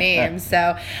calling my name.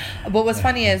 So, but what's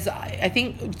funny is I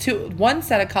think one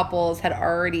set of couples had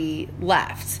already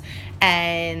left,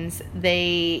 and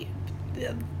they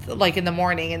like in the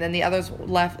morning, and then the others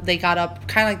left. They got up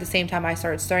kind of like the same time I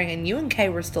started stirring, and you and Kay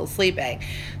were still sleeping.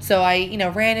 So I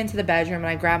ran into the bedroom, and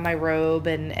I grabbed my robe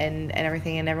and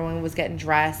everything, and everyone was getting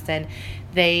dressed, and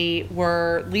they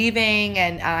were leaving,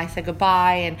 and I said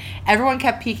goodbye, and everyone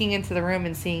kept peeking into the room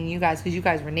and seeing you guys because you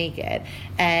guys were naked,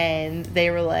 and they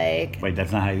were like, "Wait,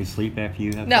 that's not how you sleep after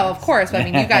you have no, sex?" Of course, but I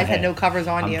mean, you guys had no covers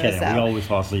on I'm you. kidding. So we always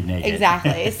fall asleep naked.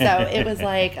 Exactly. So it was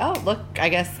like, oh look, I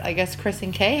guess Chris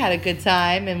and Kay had a good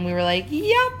time, and we were like,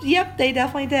 yep, they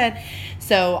definitely did.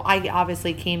 So I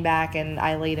obviously came back, and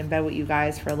I laid in bed with you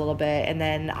guys for a little bit, and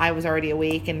then I was already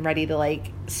awake and ready to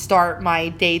like start my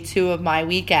day 2 of my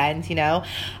weekend,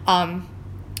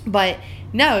 but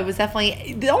no, it was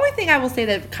definitely the only thing I will say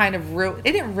that kind of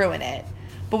it didn't ruin it,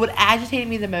 but what agitated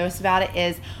me the most about it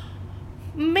is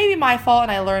maybe my fault,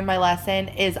 and I learned my lesson,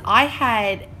 is I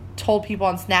had told people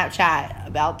on Snapchat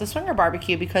about the swinger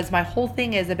barbecue because my whole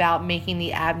thing is about making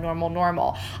the abnormal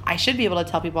normal. I should be able to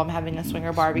tell people I'm having a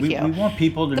swinger barbecue. We want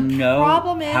people to know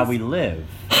how we live.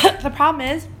 The problem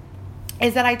is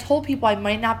that I told people I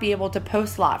might not be able to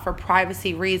post a lot for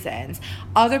privacy reasons.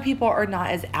 Other people are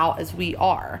not as out as we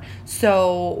are.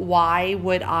 So why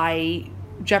would I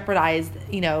jeopardize,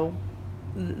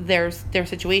 their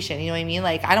situation? You know what I mean?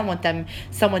 Like, I don't want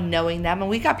someone knowing them.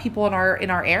 And we got people in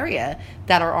our area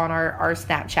that are on our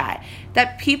Snapchat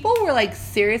that people were like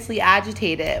seriously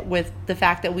agitated with the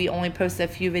fact that we only posted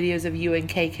a few videos of you and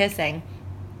Kay kissing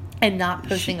and not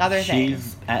posting other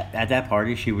things. At that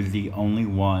party, she was the only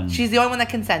one. She's the only one that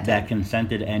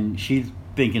consented. And she's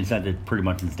been consented pretty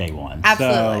much since day one.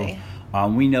 Absolutely. So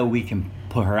we know we can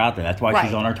put her out there. That's why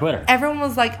she's on our Twitter. Everyone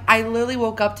was like, I literally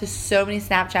woke up to so many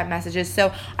Snapchat messages.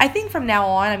 So I think from now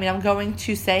on, I'm going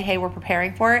to say, hey, we're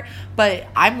preparing for it, but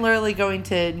I'm literally going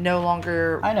to no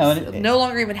longer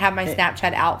even have my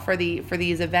Snapchat out for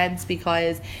these events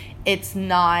because it's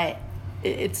not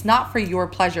it's not for your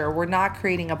pleasure. We're not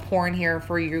creating a porn here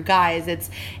for you guys.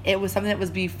 It was something that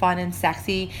was be fun and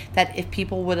sexy, that if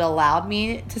people would allow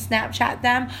me to Snapchat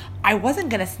them, I wasn't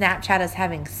going to Snapchat us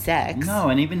having sex. No,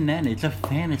 and even then, it's a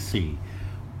fantasy.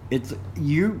 It's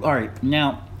you. All right,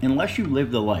 now, unless you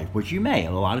live the life, which you may,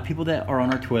 a lot of people that are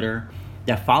on our Twitter,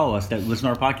 that follow us, that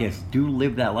listen to our podcast, do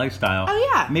live that lifestyle. Oh,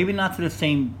 yeah. Maybe not to the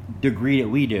same degree that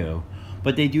we do,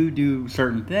 but they do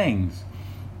certain things.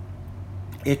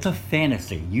 It's a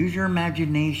fantasy. Use your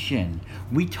imagination.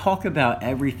 We talk about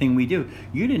everything we do.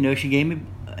 You didn't know she gave me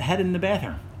head in the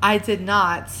bathroom. I did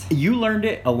not. You learned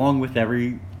it along with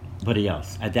everybody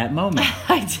else at that moment.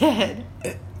 I did.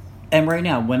 And right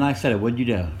now, when I said it, what'd you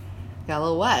do? Got a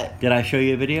little wet. Did I show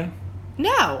you a video?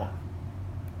 No.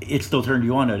 It still turned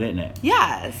you on, though, didn't it?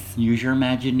 Yes. Use your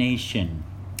imagination.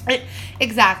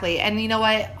 Exactly. And you know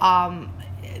what?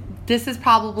 This is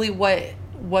probably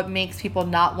what makes people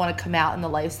not want to come out in the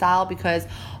lifestyle, because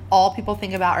all people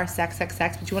think about are sex.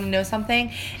 But you want to know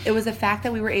something? It was the fact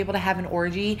that we were able to have an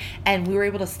orgy, and we were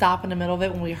able to stop in the middle of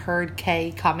it when we heard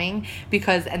Kay coming,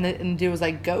 because and the dude was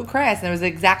like, "Go, Chris!" And it was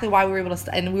exactly why we were able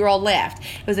to, and we were all laughed.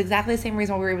 It was exactly the same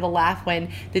reason why we were able to laugh when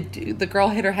the girl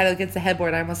hit her head against the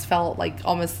headboard. I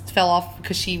almost fell off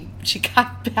because she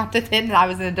got bounced in, and I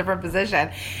was in a different position.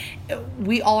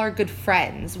 We all are good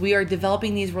friends. We are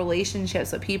developing these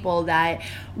relationships with people that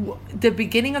the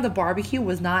beginning of the barbecue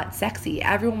was not sexy.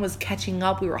 Everyone was catching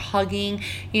up. We were hugging,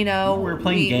 We were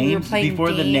playing games we were playing before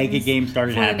games, the naked game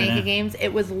started before happening. The naked games.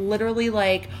 It was literally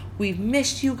like, we've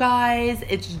missed you guys.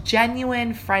 It's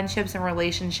genuine friendships and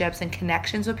relationships and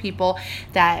connections with people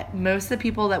that most of the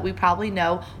people that we probably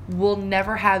know will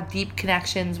never have deep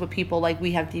connections with people like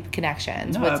we have deep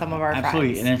connections with some of our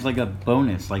absolutely. friends. And it's like a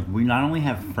bonus. Like, we not only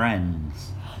have friends,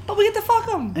 but we get to fuck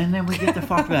them. and then we get to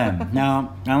fuck them.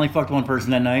 Now, I only fucked one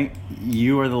person that night.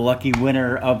 You are the lucky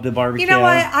winner of the barbecue. You know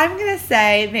what? I'm going to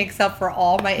say it makes up for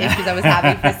all my issues I was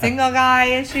having for single guy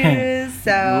issues.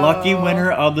 So lucky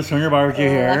winner of the swinger barbecue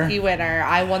here. Lucky winner.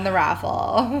 I won the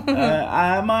raffle.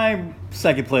 My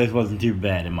second place wasn't too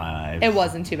bad in my eyes. It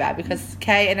wasn't too bad because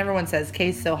Kay, and everyone says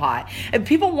Kay's so hot. And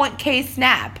people want Kay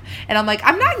Snap. And I'm like,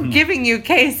 I'm not giving you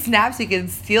Kay Snap so you can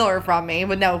steal her from me.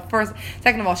 But no,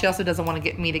 second of all, she also doesn't want to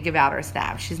get me to give out her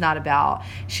snap. She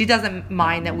doesn't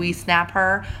mind that we snap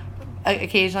her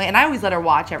occasionally, and I always let her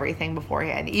watch everything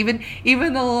beforehand. Even the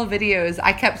little videos,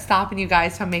 I kept stopping you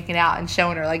guys from making out and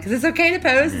showing her, like, is this okay to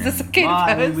post? Is this okay to post?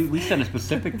 I mean, we sent a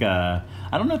specific, I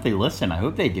don't know if they listen, I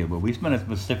hope they do, but we spent a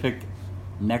specific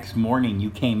next morning you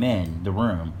came in the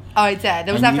room. Oh, I did.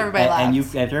 It was after everybody left. And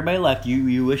after everybody left,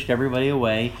 you wished everybody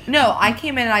away. No, I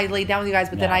came in and I laid down with you guys,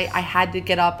 but then I had to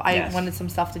get up. I wanted some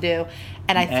stuff to do,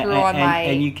 and I threw on my...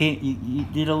 And you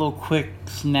did a little quick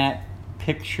snap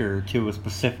picture to a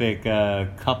specific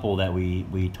couple that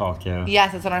we talked to.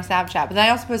 Yes, it's on our Snapchat. But then I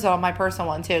also posted it on my personal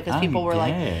one, too, because people were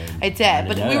like... I did,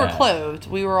 but we were clothed.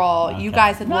 We were all... Okay. You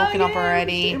guys had woken up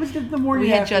already. It was the morning. We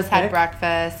had just had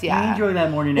breakfast, yeah. We enjoyed that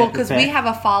morning. Well, because we have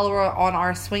a follower on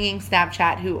our swinging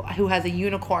Snapchat who has a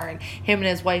unicorn. Him and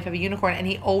his wife have a unicorn, and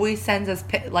he always sends us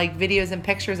videos and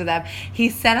pictures of them. He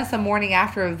sent us a morning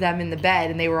after of them in the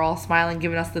bed, and they were all smiling,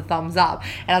 giving us the thumbs up.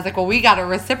 And I was like, well, we got to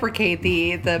reciprocate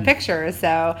the pictures.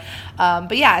 So,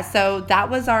 but yeah, so that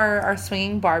was our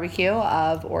swinging barbecue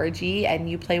of Orgy, and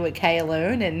you play with Kay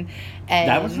alone, and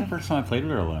that was the first time I played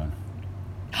with her alone.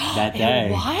 That day.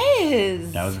 It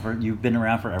was. That was the first, you've been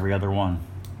around for every other one.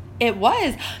 It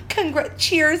was.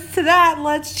 Cheers to that.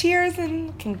 Let's cheers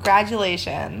and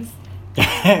congratulations.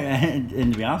 and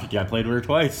to be honest with you, I played with her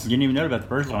twice. You didn't even know about the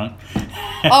first one.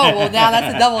 Oh, well, now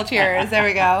that's a double cheers. There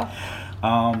we go.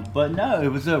 But no,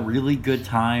 it was a really good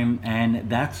time,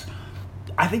 and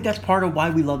I think that's part of why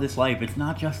we love this life. It's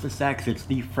not just the sex, it's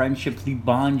the friendships, the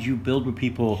bonds you build with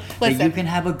people. Listen, that you can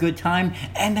have a good time,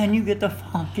 and then you get the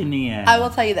fuck in the end. I will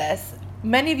tell you this.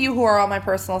 Many of you who are on my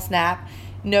personal Snap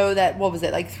know that, what was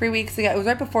it, like 3 weeks ago? It was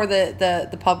right before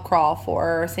the pub crawl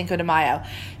for Cinco de Mayo.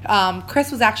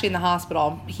 Chris was actually in the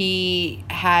hospital. He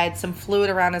had some fluid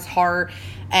around his heart,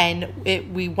 and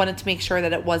we wanted to make sure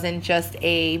that it wasn't just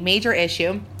a major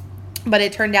issue. But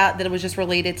it turned out that it was just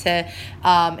related to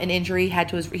an injury he had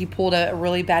to he pulled a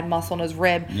really bad muscle in his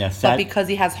rib. Yes, but because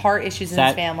he has heart issues in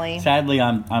his family. Sadly,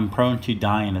 I'm prone to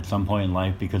dying at some point in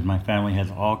life because my family has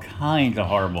all kinds of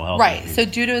horrible health Right. issues. So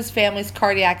due to his family's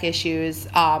cardiac issues,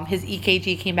 his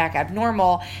EKG came back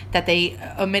abnormal, that they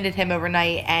omitted him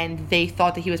overnight, and they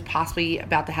thought that he was possibly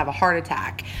about to have a heart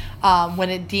attack. When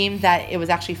it deemed that it was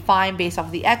actually fine based off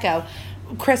of the echo,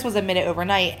 Chris was admitted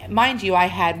overnight. Mind you, I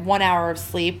had 1 hour of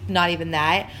sleep, not even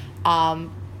that.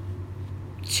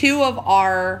 Two of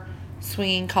our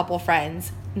swinging couple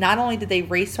friends not only did they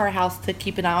race to our house to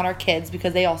keep an eye on our kids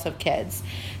because they also have kids,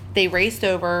 they raced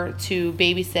over to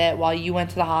babysit while you went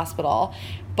to the hospital.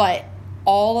 But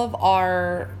all of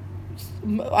our,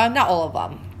 not all of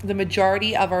them, the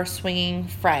majority of our swinging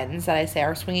friends, that I say,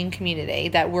 our swinging community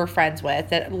that we're friends with,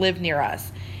 that live near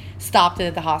us, stopped in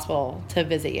at the hospital to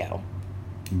visit you.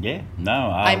 Yeah, no,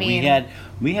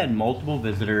 we had multiple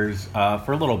visitors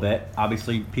for a little bit.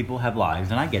 Obviously, people have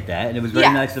lives, and I get that. And it was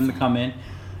very nice of them to come in.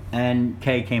 And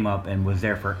Kay came up and was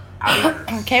there for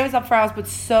hours. Kay was up for hours, but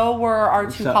so were our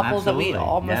two couples that we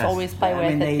almost always play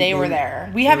with. They were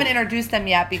there. We haven't introduced them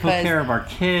yet because took care of our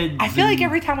kids. I feel like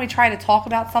every time we try to talk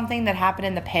about something that happened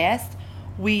in the past,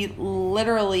 we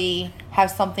literally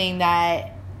have something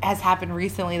that has happened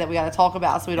recently that we got to talk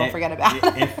about, so we don't forget about it.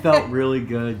 It felt really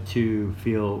good to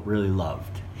feel really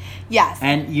loved. Yes.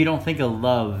 And you don't think of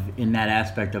love in that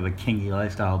aspect of a kinky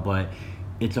lifestyle, but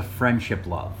it's a friendship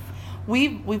love.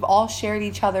 We've all shared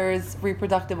each other's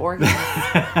reproductive organs.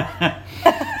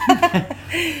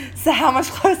 So how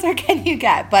much closer can you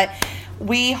get? But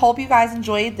we hope you guys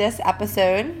enjoyed this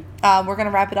episode. We're going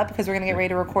to wrap it up because we're going to get ready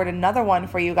to record another one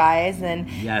for you guys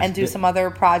and do some other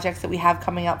projects that we have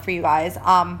coming up for you guys.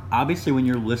 Obviously, when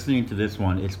you're listening to this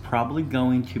one, it's probably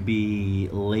going to be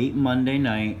late Monday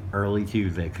night, early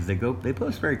Tuesday, because they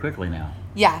post very quickly now.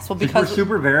 Yes, well, because we're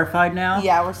super verified now.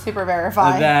 Yeah, we're super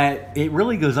verified. That it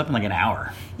really goes up in like an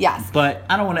hour. Yes. But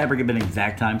I don't want to ever give an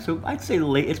exact time, so I'd say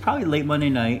late. It's probably late Monday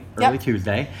night, early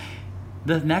Tuesday.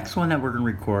 The next one that we're going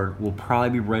to record will probably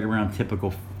be right around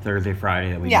typical Thursday,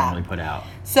 Friday that we normally put out.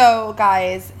 So,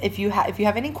 guys, if you have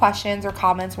any questions or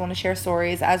comments, want to share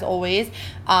stories, as always,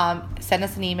 send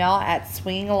us an email at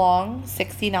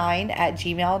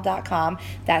swingingalong69@gmail.com.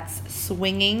 That's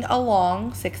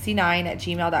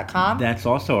swingingalong69@gmail.com. That's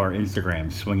also our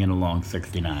Instagram,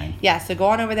 swingingalong69. Yeah, so go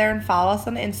on over there and follow us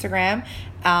on Instagram.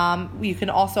 You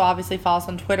can also obviously follow us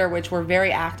on Twitter, which we're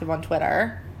very active on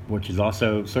Twitter. Which is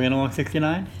also Swinging Along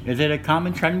 69. Is it a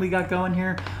common trend we got going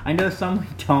here? I know some we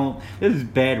don't. This is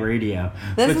bad radio.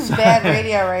 This is bad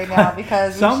radio right now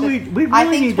because we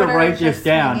really need to write this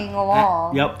down. Swinging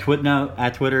along. At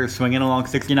Twitter is Swinging Along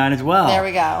 69 as well. There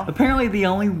we go. Apparently, the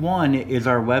only one is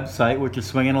our website, which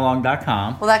is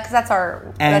swingingalong.com. Well, that's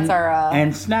our and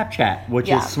Snapchat, which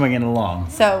is Swinging Along.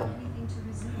 So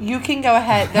you can go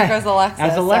ahead. There goes Alexa.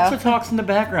 As Alexa talks in the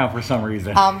background for some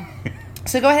reason.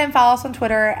 So go ahead and follow us on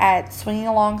Twitter at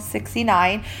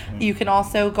swingingalong69. You can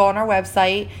also go on our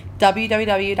website,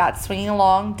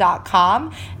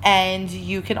 www.swingingalong.com, and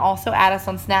you can also add us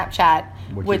on Snapchat,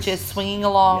 which is Swinging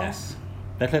Along. Yes.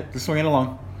 That's it. Just Swinging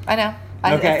Along. I know.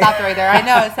 Okay. I stopped right there. I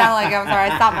know. It sounded like I'm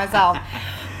sorry. I stopped myself.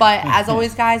 But as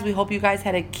always, guys, we hope you guys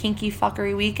had a kinky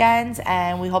fuckery weekend,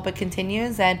 and we hope it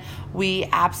continues. And we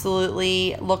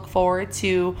absolutely look forward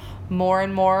to more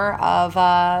and more of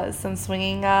some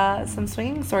swinging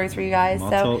stories for you guys.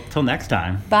 Well, till next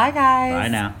time. Bye, guys. Bye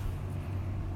now.